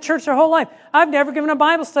 been in the church their whole life. I've never given a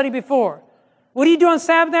Bible study before. What do you do on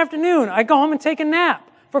Sabbath afternoon? I go home and take a nap.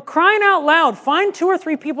 For crying out loud, find 2 or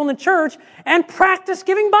 3 people in the church and practice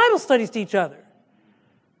giving Bible studies to each other.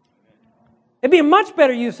 It'd be a much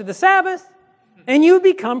better use of the Sabbath, and you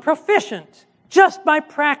become proficient just by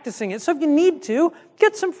practicing it. So if you need to,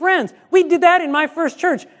 get some friends. We did that in my first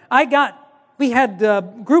church. We had a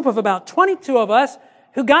group of about 22 of us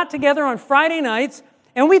who got together on Friday nights,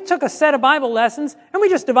 and we took a set of Bible lessons, and we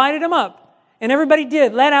just divided them up. And everybody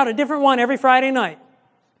let out a different one every Friday night.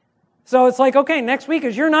 So it's like, okay, next week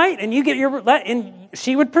is your night, and you get and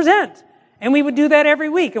she would present. And we would do that every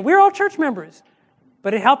week. And we're all church members.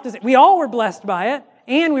 But it helped us. We all were blessed by it,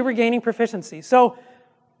 and we were gaining proficiency. So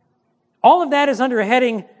all of that is under a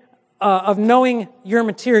heading of knowing your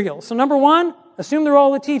material. So number 1, assume the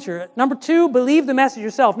role of the teacher. Number 2, believe the message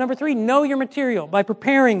yourself. Number 3, know your material by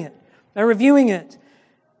preparing it, by reviewing it,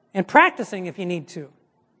 and practicing if you need to.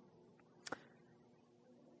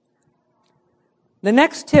 The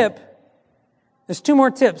next tip, there's 2 more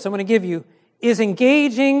tips I'm going to give you, is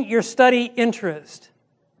engaging your study interest.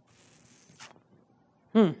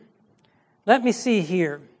 Let me see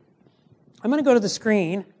here. I'm going to go to the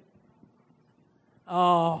screen.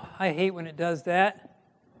 Oh, I hate when it does that.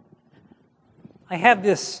 I have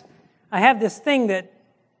this thing that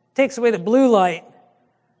takes away the blue light.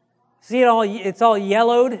 See it all? It's all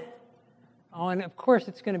yellowed. Oh, and of course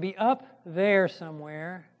it's going to be up there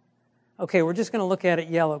somewhere. Okay, we're just going to look at it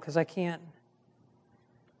yellow because I can't.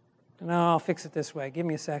 No, I'll fix it this way. Give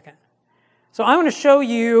me a second. So I'm going to show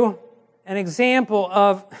you an example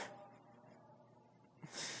of...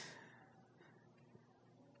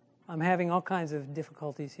 I'm having all kinds of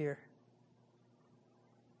difficulties here.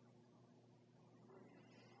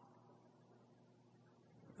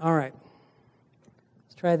 All right.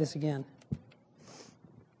 Let's try this again.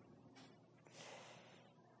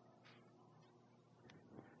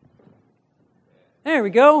 There we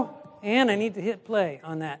go. And I need to hit play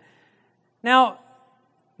on that. Now,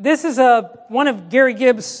 this is one of Gary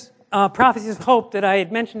Gibbs' prophecies of hope that I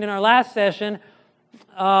had mentioned in our last session.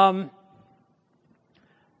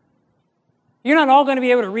 You're not all going to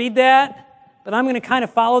be able to read that, but I'm going to kind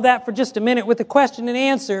of follow that for just a minute with a question and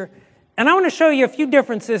answer. And I want to show you a few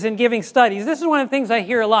differences in giving studies. This is one of the things I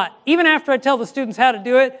hear a lot. Even after I tell the students how to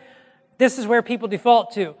do it, this is where people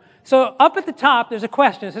default to. So up at the top, there's a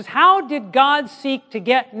question. It says, how did God seek to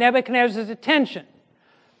get Nebuchadnezzar's attention?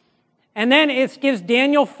 And then it gives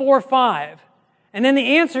Daniel 4:5. And then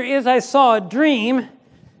the answer is, I saw a dream.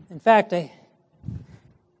 In fact, I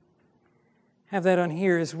have that on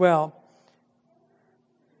here as well.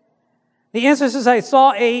 The answer says, I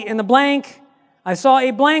saw a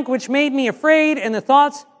blank which made me afraid, and the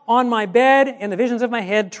thoughts on my bed and the visions of my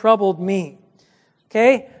head troubled me.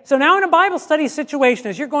 Okay? So now in a Bible study situation,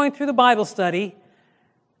 as you're going through the Bible study,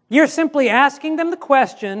 you're simply asking them the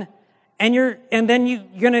question, and then you're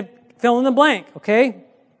going to fill in the blank, okay?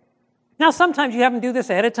 Now sometimes you have them do this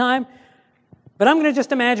ahead of time, but I'm going to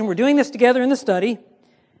just imagine we're doing this together in the study.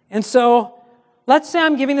 And so let's say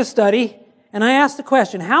I'm giving the study, and I ask the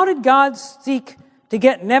question, how did God seek to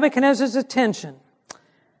get Nebuchadnezzar's attention?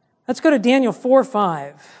 Let's go to Daniel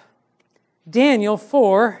 4:5. Daniel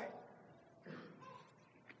 4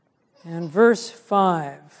 and verse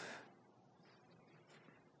 5.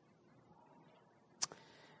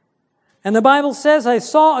 And the Bible says, I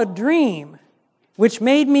saw a dream which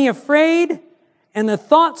made me afraid, and the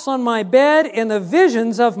thoughts on my bed and the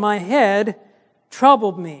visions of my head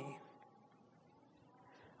troubled me.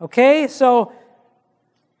 Okay, so it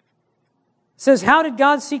says, how did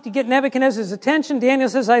God seek to get Nebuchadnezzar's attention? Daniel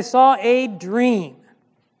says, I saw a dream.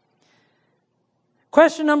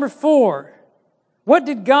 Question number 4. What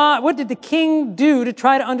did the king do to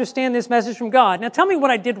try to understand this message from God? Now tell me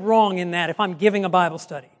what I did wrong in that if I'm giving a Bible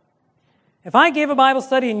study. If I gave a Bible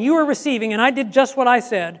study and you were receiving and I did just what I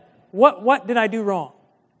said, what did I do wrong?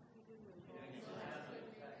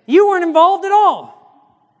 You weren't involved at all.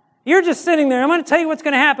 You're just sitting there. I'm going to tell you what's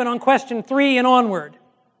going to happen on question 3 and onward.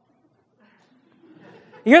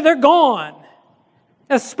 They're gone.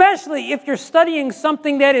 Especially if you're studying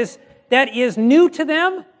something that is new to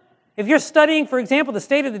them. If you're studying, for example, the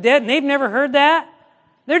state of the dead and they've never heard that,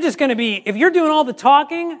 they're just going to be, if you're doing all the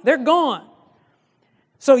talking, they're gone.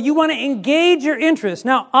 So you want to engage your interest.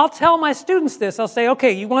 Now, I'll tell my students this. I'll say,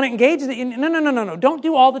 okay, you want to engage no. Don't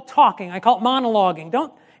do all the talking. I call it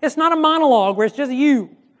monologuing. It's not a monologue where it's just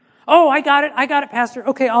you. Oh, I got it, Pastor.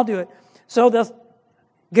 Okay, I'll do it. So they'll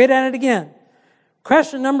get at it again.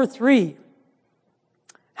 Question number 3.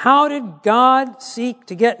 How did God seek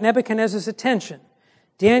to get Nebuchadnezzar's attention?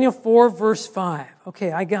 Daniel 4, verse 5.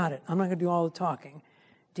 Okay, I got it. I'm not going to do all the talking.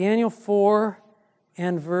 Daniel 4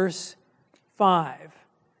 and verse 5.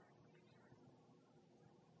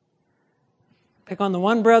 Pick on the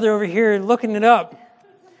one brother over here looking it up.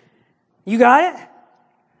 You got it?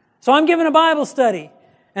 So I'm giving a Bible study,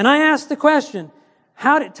 and I ask the question,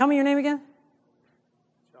 tell me your name again?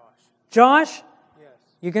 Josh? Yes.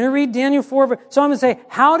 You're going to read Daniel 4. So I'm going to say,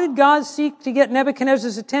 how did God seek to get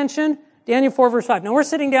Nebuchadnezzar's attention? Daniel 4, verse 5. Now we're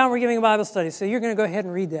sitting down, we're giving a Bible study, so you're going to go ahead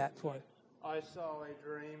and read that for us. I saw a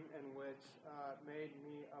dream in which made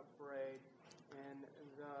me afraid, and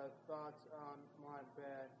the thoughts on my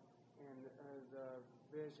bed and the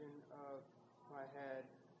vision of my head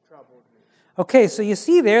troubled me. Okay, so you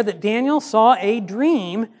see there that Daniel saw a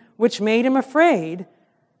dream which made him afraid.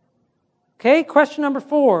 Okay, question number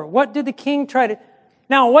 4. What did the king try to...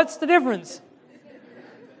 Now, what's the difference?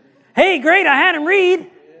 Hey, great, I had him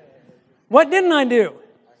read. What didn't I do?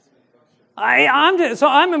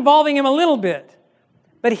 I'm involving him a little bit.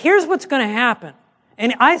 But here's what's going to happen.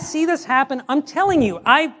 And I see this happen. I'm telling you,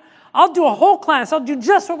 I'll do a whole class. I'll do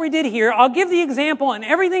just what we did here. I'll give the example and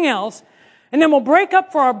everything else. And then we'll break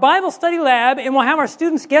up for our Bible study lab and we'll have our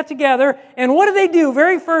students get together. And what do?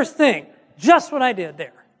 Very first thing. Just what I did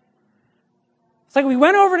there. It's like we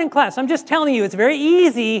went over it in class. I'm just telling you, it's very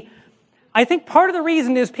easy. I think part of the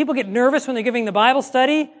reason is people get nervous when they're giving the Bible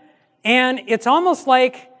study. And it's almost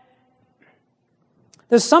like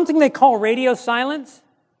there's something they call radio silence.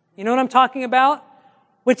 You know what I'm talking about?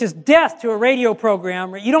 Which is death to a radio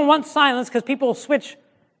program. You don't want silence because people will switch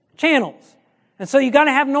channels. And so you got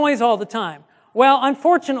to have noise all the time. Well,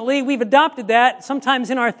 unfortunately, we've adopted that sometimes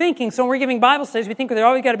in our thinking. So when we're giving Bible studies, we think there's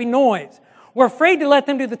always got to be noise. We're afraid to let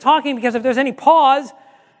them do the talking because if there's any pause,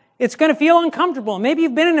 it's going to feel uncomfortable. Maybe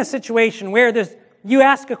you've been in a situation where you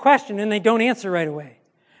ask a question and they don't answer right away.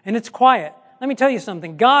 And it's quiet. Let me tell you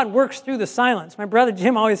something. God works through the silence. My brother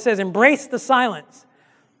Jim always says, embrace the silence.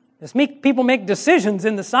 People make decisions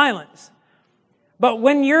in the silence. But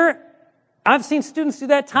I've seen students do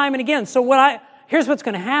that time and again. So here's what's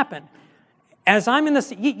going to happen. As I'm in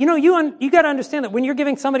this, you got to understand that when you're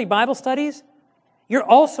giving somebody Bible studies, you're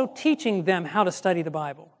also teaching them how to study the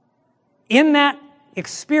Bible in that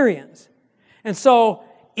experience. And so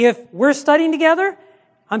if we're studying together,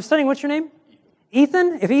 I'm studying, what's your name?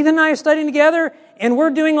 Ethan. If Ethan and I are studying together and we're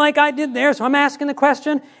doing like I did there, so I'm asking the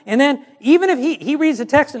question, and then even if he reads the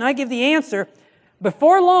text and I give the answer,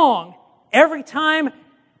 before long, every time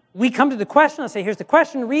we come to the question, I'll say, here's the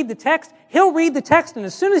question, read the text. He'll read the text, and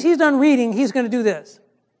as soon as he's done reading, he's going to do this.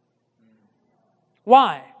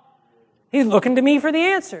 Why? He's looking to me for the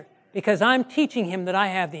answer because I'm teaching him that I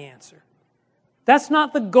have the answer. That's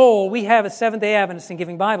not the goal we have as Seventh-day Adventists in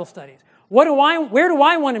giving Bible studies. Where do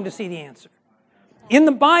I want him to see the answer? In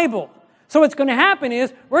the Bible. So what's going to happen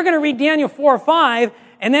is we're going to read Daniel 4 or 5,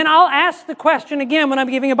 and then I'll ask the question again when I'm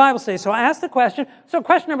giving a Bible study. So I ask the question. So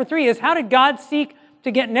question number 3 is, how did God seek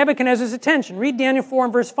to get Nebuchadnezzar's attention? Read Daniel 4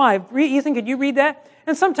 and verse 5. Ethan, could you read that?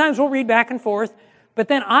 And sometimes we'll read back and forth, but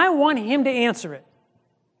then I want him to answer it.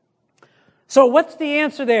 So what's the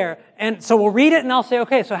answer there? And so we'll read it and I'll say,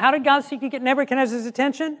 okay, so how did God seek to get Nebuchadnezzar's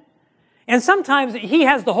attention? And sometimes he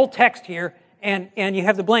has the whole text here and you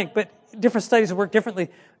have the blank, but different studies work differently.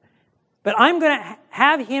 But I'm going to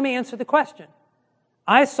have him answer the question.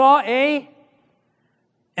 I saw and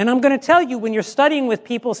I'm going to tell you when you're studying with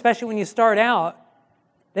people, especially when you start out,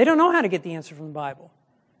 they don't know how to get the answer from the Bible.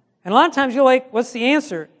 And a lot of times you're like, what's the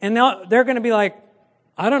answer? And they're going to be like,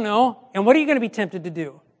 I don't know. And what are you going to be tempted to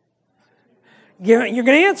do? You're going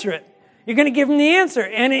to answer it. You're going to give them the answer.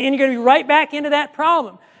 And you're going to be right back into that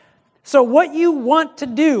problem. So what you want to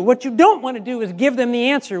do, what you don't want to do is give them the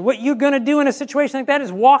answer. What you're going to do in a situation like that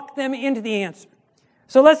is walk them into the answer.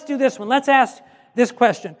 So let's do this one. Let's ask this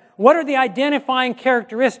question. What are the identifying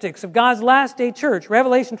characteristics of God's last day church?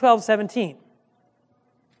 Revelation 12:17.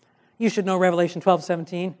 You should know Revelation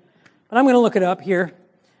 12:17, but I'm going to look it up here.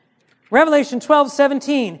 Revelation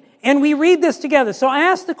 12:17. And we read this together. So I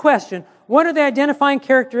ask the question, what are the identifying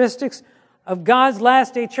characteristics of God's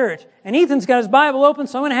last day church? And Ethan's got his Bible open,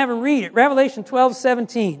 so I'm going to have him read it. Revelation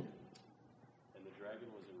 12:17. And the dragon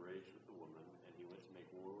was enraged with the woman, and he went to make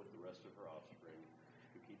war with the rest of her offspring,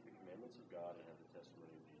 who keep the commandments of God and have the testimony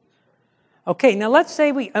of Jesus Christ. Okay, now let's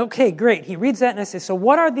say okay, great. He reads that and I say, so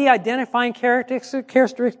what are the identifying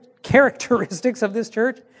characteristics of this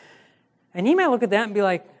church? And he might look at that and be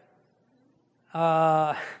like,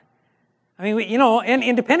 and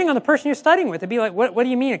depending on the person you're studying with, it'd be like, what do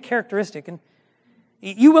you mean a characteristic? And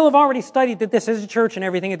you will have already studied that this is a church and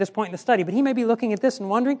everything at this point in the study, but he may be looking at this and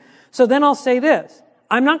wondering. So then I'll say this.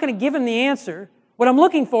 I'm not going to give him the answer. What I'm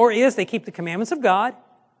looking for is they keep the commandments of God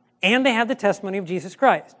and they have the testimony of Jesus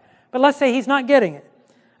Christ. But let's say he's not getting it.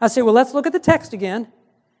 I say, well, let's look at the text again.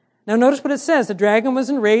 Now notice what it says. The dragon was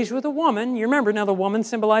enraged with a woman. You remember, now the woman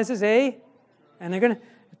symbolizes and they're going to,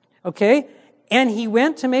 okay. And he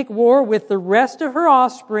went to make war with the rest of her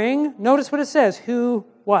offspring. Notice what it says. Who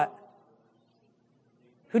what?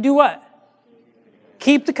 Who do what?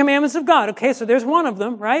 Keep the commandments of God. Okay, so there's one of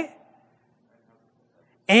them, right?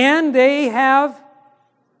 And they have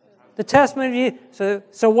the testimony of Jesus.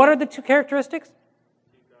 So what are the two characteristics?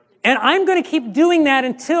 And I'm going to keep doing that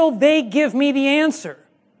until they give me the answer.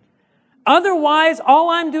 Otherwise,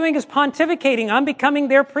 all I'm doing is pontificating. I'm becoming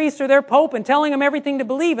their priest or their pope and telling them everything to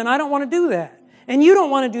believe, and I don't want to do that. And you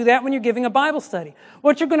don't want to do that when you're giving a Bible study.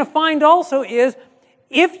 What you're going to find also is,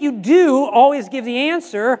 if you do always give the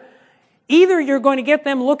answer, either you're going to get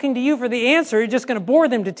them looking to you for the answer, or you're just going to bore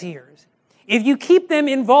them to tears. If you keep them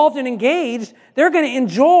involved and engaged, they're going to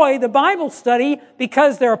enjoy the Bible study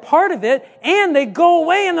because they're a part of it, and they go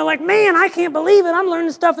away and they're like, man, I can't believe it. I'm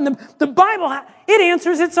learning stuff in the Bible. It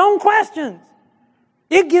answers its own questions.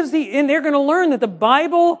 And they're going to learn that the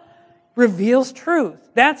Bible reveals truth.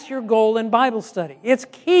 That's your goal in Bible study. It's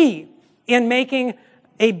key in making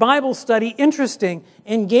a Bible study interesting,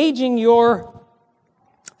 engaging your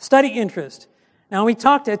study interest. Now, I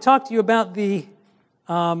talked to you about the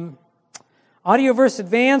Audioverse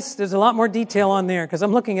Advanced. There's a lot more detail on there because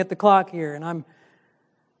I'm looking at the clock here and I'm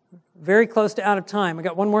very close to out of time. I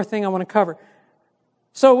got one more thing I want to cover.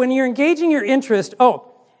 So when you're engaging your interest,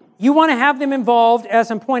 you want to have them involved,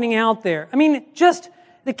 as I'm pointing out there. I mean, just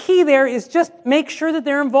the key there is just make sure that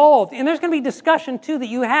they're involved. And there's going to be discussion too that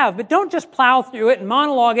you have, but don't just plow through it and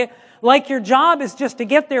monologue it like your job is just to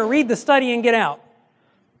get there, read the study, and get out.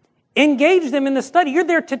 Engage them in the study. You're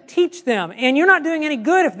there to teach them, and you're not doing any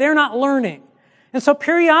good if they're not learning. And so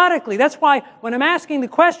periodically, that's why when I'm asking the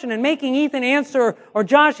question and making Ethan answer or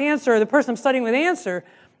Josh answer or the person I'm studying with answer,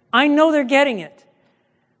 I know they're getting it.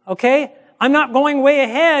 Okay? I'm not going way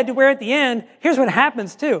ahead to where at the end, here's what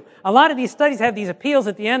happens too. A lot of these studies have these appeals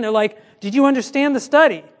at the end. They're like, did you understand the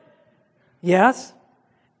study? Yes.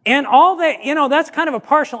 And all that, that's kind of a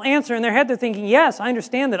partial answer. In their head, they're thinking, yes, I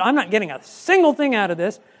understand that. I'm not getting a single thing out of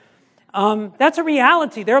this. That's a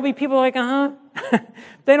reality. There'll be people like,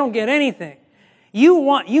 they don't get anything.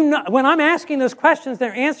 When I'm asking those questions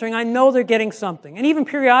they're answering, I know they're getting something. And even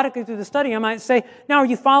periodically through the study, I might say, now, are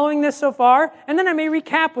you following this so far? And then I may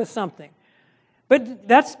recap with something. But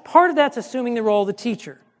part of that's assuming the role of the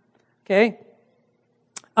teacher. Okay?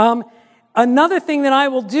 Another thing that I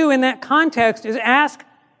will do in that context is ask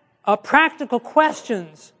practical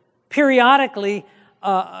questions periodically.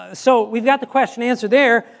 So we've got the question answer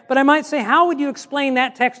there, but I might say, how would you explain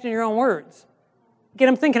that text in your own words? Get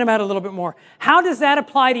them thinking about it a little bit more. How does that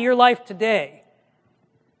apply to your life today?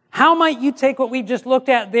 How might you take what we've just looked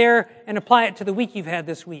at there and apply it to the week you've had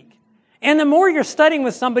this week? And the more you're studying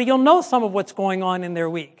with somebody, you'll know some of what's going on in their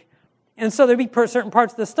week. And so there'll be certain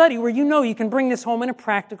parts of the study where you can bring this home in a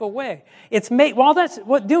practical way. It's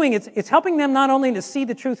helping them not only to see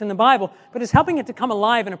the truth in the Bible, but it's helping it to come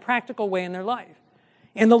alive in a practical way in their life.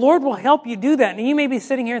 And the Lord will help you do that. And you may be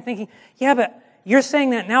sitting here thinking, yeah, but you're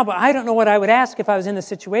saying that now, but I don't know what I would ask if I was in this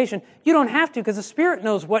situation. You don't have to, because the Spirit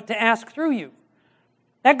knows what to ask through you.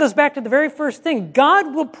 That goes back to the very first thing.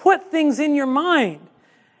 God will put things in your mind.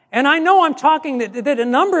 And I know I'm talking that a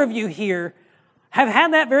number of you here have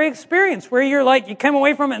had that very experience where you're like, you come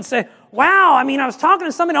away from it and say, wow, I was talking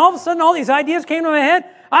to somebody and all of a sudden all these ideas came to my head.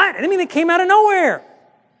 They came out of nowhere.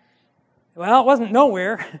 Well, it wasn't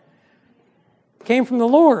nowhere. It came from the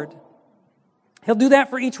Lord. He'll do that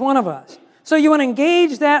for each one of us. So you want to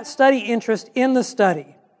engage that study interest in the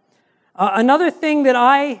study. Another thing that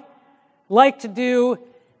I like to do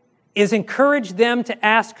is encourage them to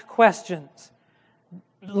ask questions.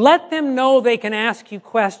 Let them know they can ask you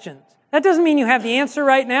questions. That doesn't mean you have the answer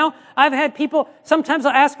right now. I've had people, sometimes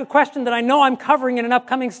I'll ask a question that I know I'm covering in an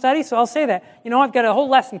upcoming study, so I'll say that. I've got a whole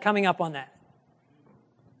lesson coming up on that.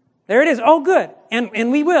 There it is. Oh, good.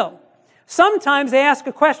 And we will. Sometimes they ask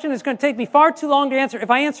a question that's going to take me far too long to answer.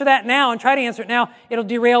 If I answer that now and try to answer it now, it'll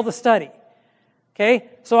derail the study. Okay?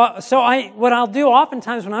 So what I'll do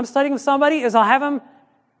oftentimes when I'm studying with somebody is I'll have them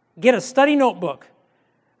get a study notebook.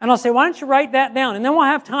 And I'll say, why don't you write that down? And then we'll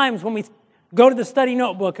have times when we go to the study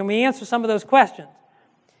notebook and we answer some of those questions.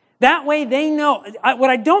 That way they know. What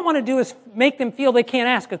I don't want to do is make them feel they can't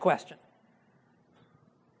ask a question.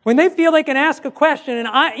 When they feel they can ask a question,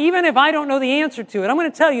 and even if I don't know the answer to it, I'm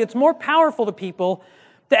going to tell you it's more powerful to people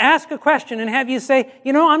to ask a question and have you say,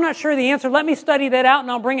 I'm not sure the answer. Let me study that out and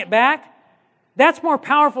I'll bring it back. That's more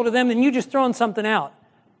powerful to them than you just throwing something out.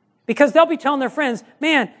 Because they'll be telling their friends,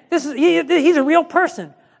 man, he's a real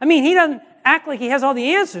person. He doesn't act like he has all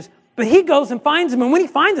the answers, but he goes and finds them, and when he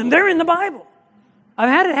finds them, they're in the Bible. I've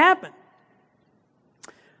had it happen.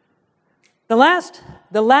 The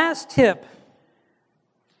last tip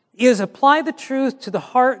is apply the truth to the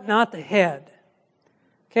heart, not the head.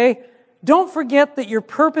 Okay? Don't forget that your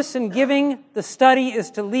purpose in giving the study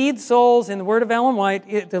is to lead souls, in the word of Ellen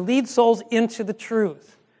White, to lead souls into the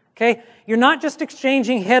truth. Okay? You're not just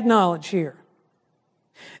exchanging head knowledge here.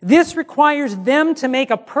 This requires them to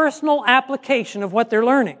make a personal application of what they're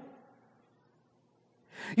learning.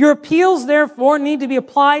 Your appeals, therefore, need to be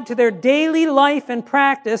applied to their daily life and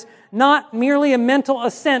practice, not merely a mental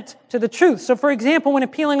assent to the truth. So, for example, when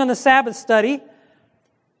appealing on the Sabbath study,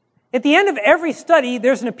 at the end of every study,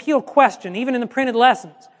 there's an appeal question, even in the printed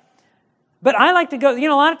lessons. But I like to go, a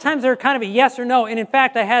lot of times they're kind of a yes or no. And in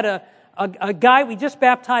fact, I had a guy we just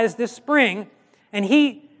baptized this spring, and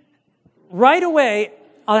he, right away,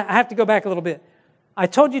 I have to go back a little bit. I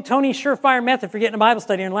told you Tony's surefire method for getting a Bible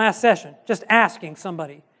study in last session, just asking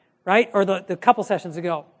somebody, right? Or the couple sessions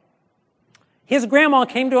ago. His grandma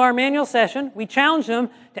came to our manual session. We challenged him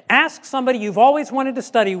to ask somebody you've always wanted to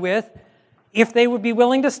study with if they would be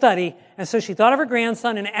willing to study. And so she thought of her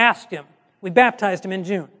grandson and asked him. We baptized him in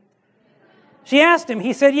June. She asked him.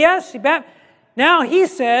 He said yes. Now he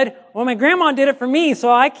said, well, my grandma did it for me, so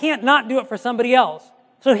I can't not do it for somebody else.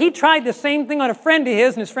 So he tried the same thing on a friend of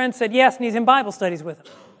his, and his friend said yes, and he's in Bible studies with him.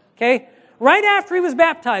 Okay? Right after he was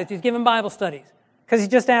baptized, he's giving Bible studies because he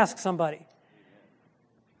just asked somebody.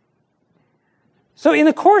 So in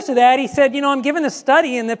the course of that, he said, I'm giving a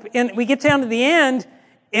study, and we get down to the end,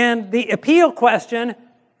 and the appeal question,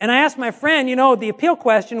 and I asked my friend, the appeal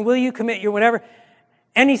question, will you commit your whatever?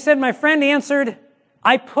 And he said, my friend answered,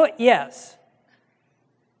 I put yes.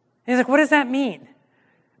 And he's like, what does that mean?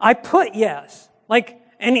 I put yes.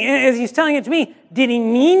 And as he's telling it to me, did he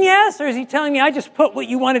mean yes, or is he telling me I just put what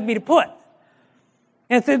you wanted me to put?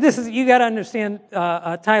 And so you got to understand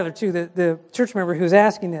Tyler too, the church member who's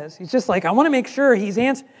asking this. He's just like, I want to make sure he's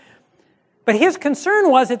answering. But his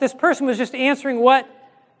concern was that this person was just answering what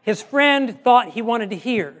his friend thought he wanted to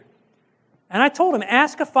hear. And I told him,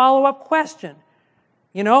 ask a follow-up question.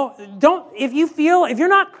 If you're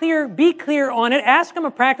not clear, be clear on it. Ask them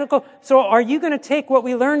a practical. So are you going to take what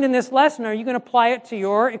we learned in this lesson? Are you going to apply it to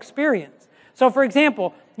your experience? So for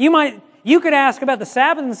example, you could ask about the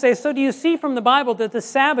Sabbath and say, so do you see from the Bible that the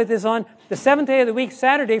Sabbath is on the seventh day of the week,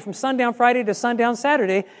 Saturday, from sundown Friday to sundown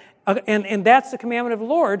Saturday, and that's the commandment of the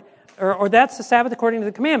Lord, or that's the Sabbath according to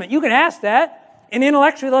the commandment? You can ask that, and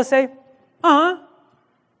intellectually they'll say, uh-huh.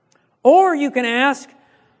 Or you can ask,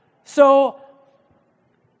 so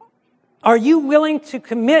are you willing to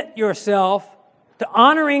commit yourself to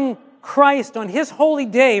honoring Christ on His holy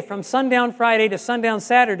day from sundown Friday to sundown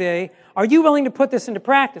Saturday? Are you willing to put this into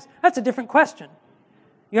practice? That's a different question.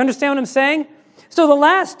 You understand what I'm saying? So the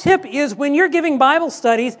last tip is when you're giving Bible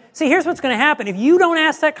studies, see, here's what's going to happen. If you don't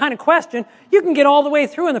ask that kind of question, you can get all the way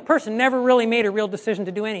through and the person never really made a real decision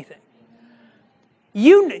to do anything.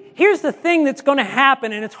 Here's the thing that's going to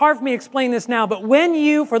happen, and it's hard for me to explain this now, but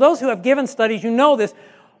for those who have given studies, you know this.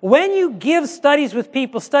 When you give studies with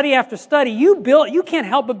people, study after study, you can't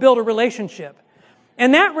help but build a relationship.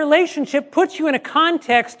 And that relationship puts you in a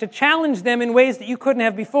context to challenge them in ways that you couldn't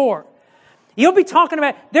have before. You'll be talking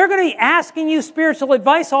about, they're going to be asking you spiritual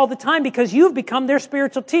advice all the time because you've become their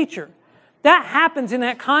spiritual teacher. That happens in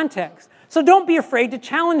that context. So don't be afraid to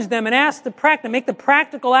challenge them and make the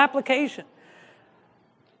practical application.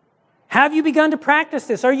 Have you begun to practice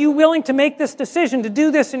this? Are you willing to make this decision to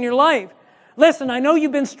do this in your life? Listen, I know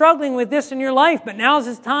you've been struggling with this in your life, but now's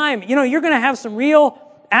his time. You're going to have some real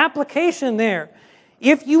application there.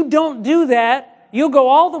 If you don't do that, you'll go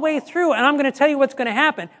all the way through, and I'm going to tell you what's going to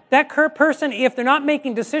happen. That person, if they're not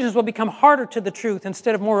making decisions, will become harder to the truth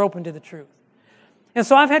instead of more open to the truth. And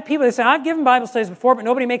so I've had people that say, I've given Bible studies before, but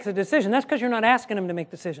nobody makes a decision. That's because you're not asking them to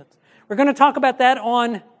make decisions. We're going to talk about that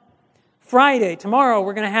on Friday. Tomorrow,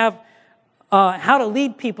 we're going to have how to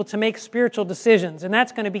lead people to make spiritual decisions. And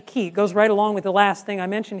that's going to be key. It goes right along with the last thing I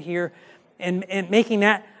mentioned here and making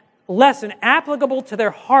that lesson applicable to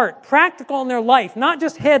their heart, practical in their life, not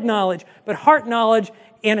just head knowledge, but heart knowledge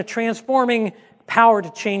and a transforming power to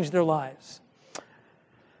change their lives.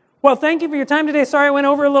 Well, thank you for your time today. Sorry I went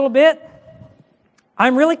over a little bit.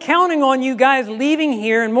 I'm really counting on you guys leaving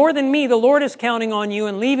here, and more than me, the Lord is counting on you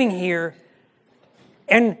and leaving here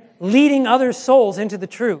and leading other souls into the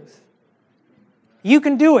truth. You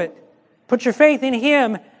can do it. Put your faith in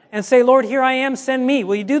Him and say, Lord, here I am, send me.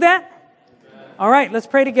 Will you do that? Amen. All right, let's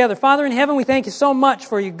pray together. Father in heaven, we thank you so much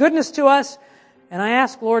for your goodness to us. And I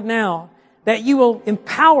ask, Lord, now that you will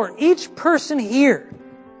empower each person here.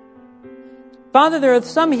 Father, there are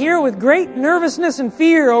some here with great nervousness and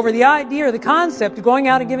fear over the idea or the concept of going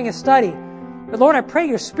out and giving a study. But Lord, I pray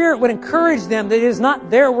your Spirit would encourage them that it is not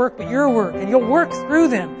their work but your work, and you'll work through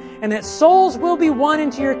them, and that souls will be won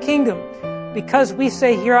into your kingdom because we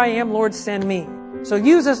say, here I am, Lord, send me. So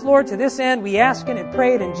use us, Lord, to this end. We ask it and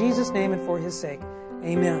pray it in Jesus' name and for his sake.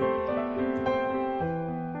 Amen.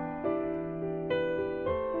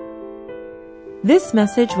 This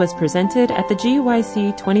message was presented at the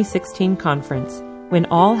GYC 2016 conference, When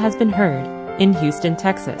All Has Been Heard, in Houston,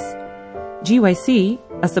 Texas. GYC,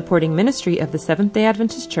 a supporting ministry of the Seventh-day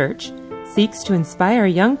Adventist Church, seeks to inspire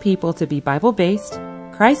young people to be Bible-based,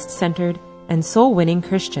 Christ-centered, and soul-winning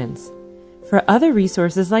Christians. For other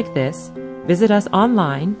resources like this, visit us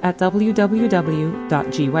online at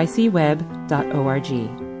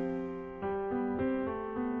www.gycweb.org.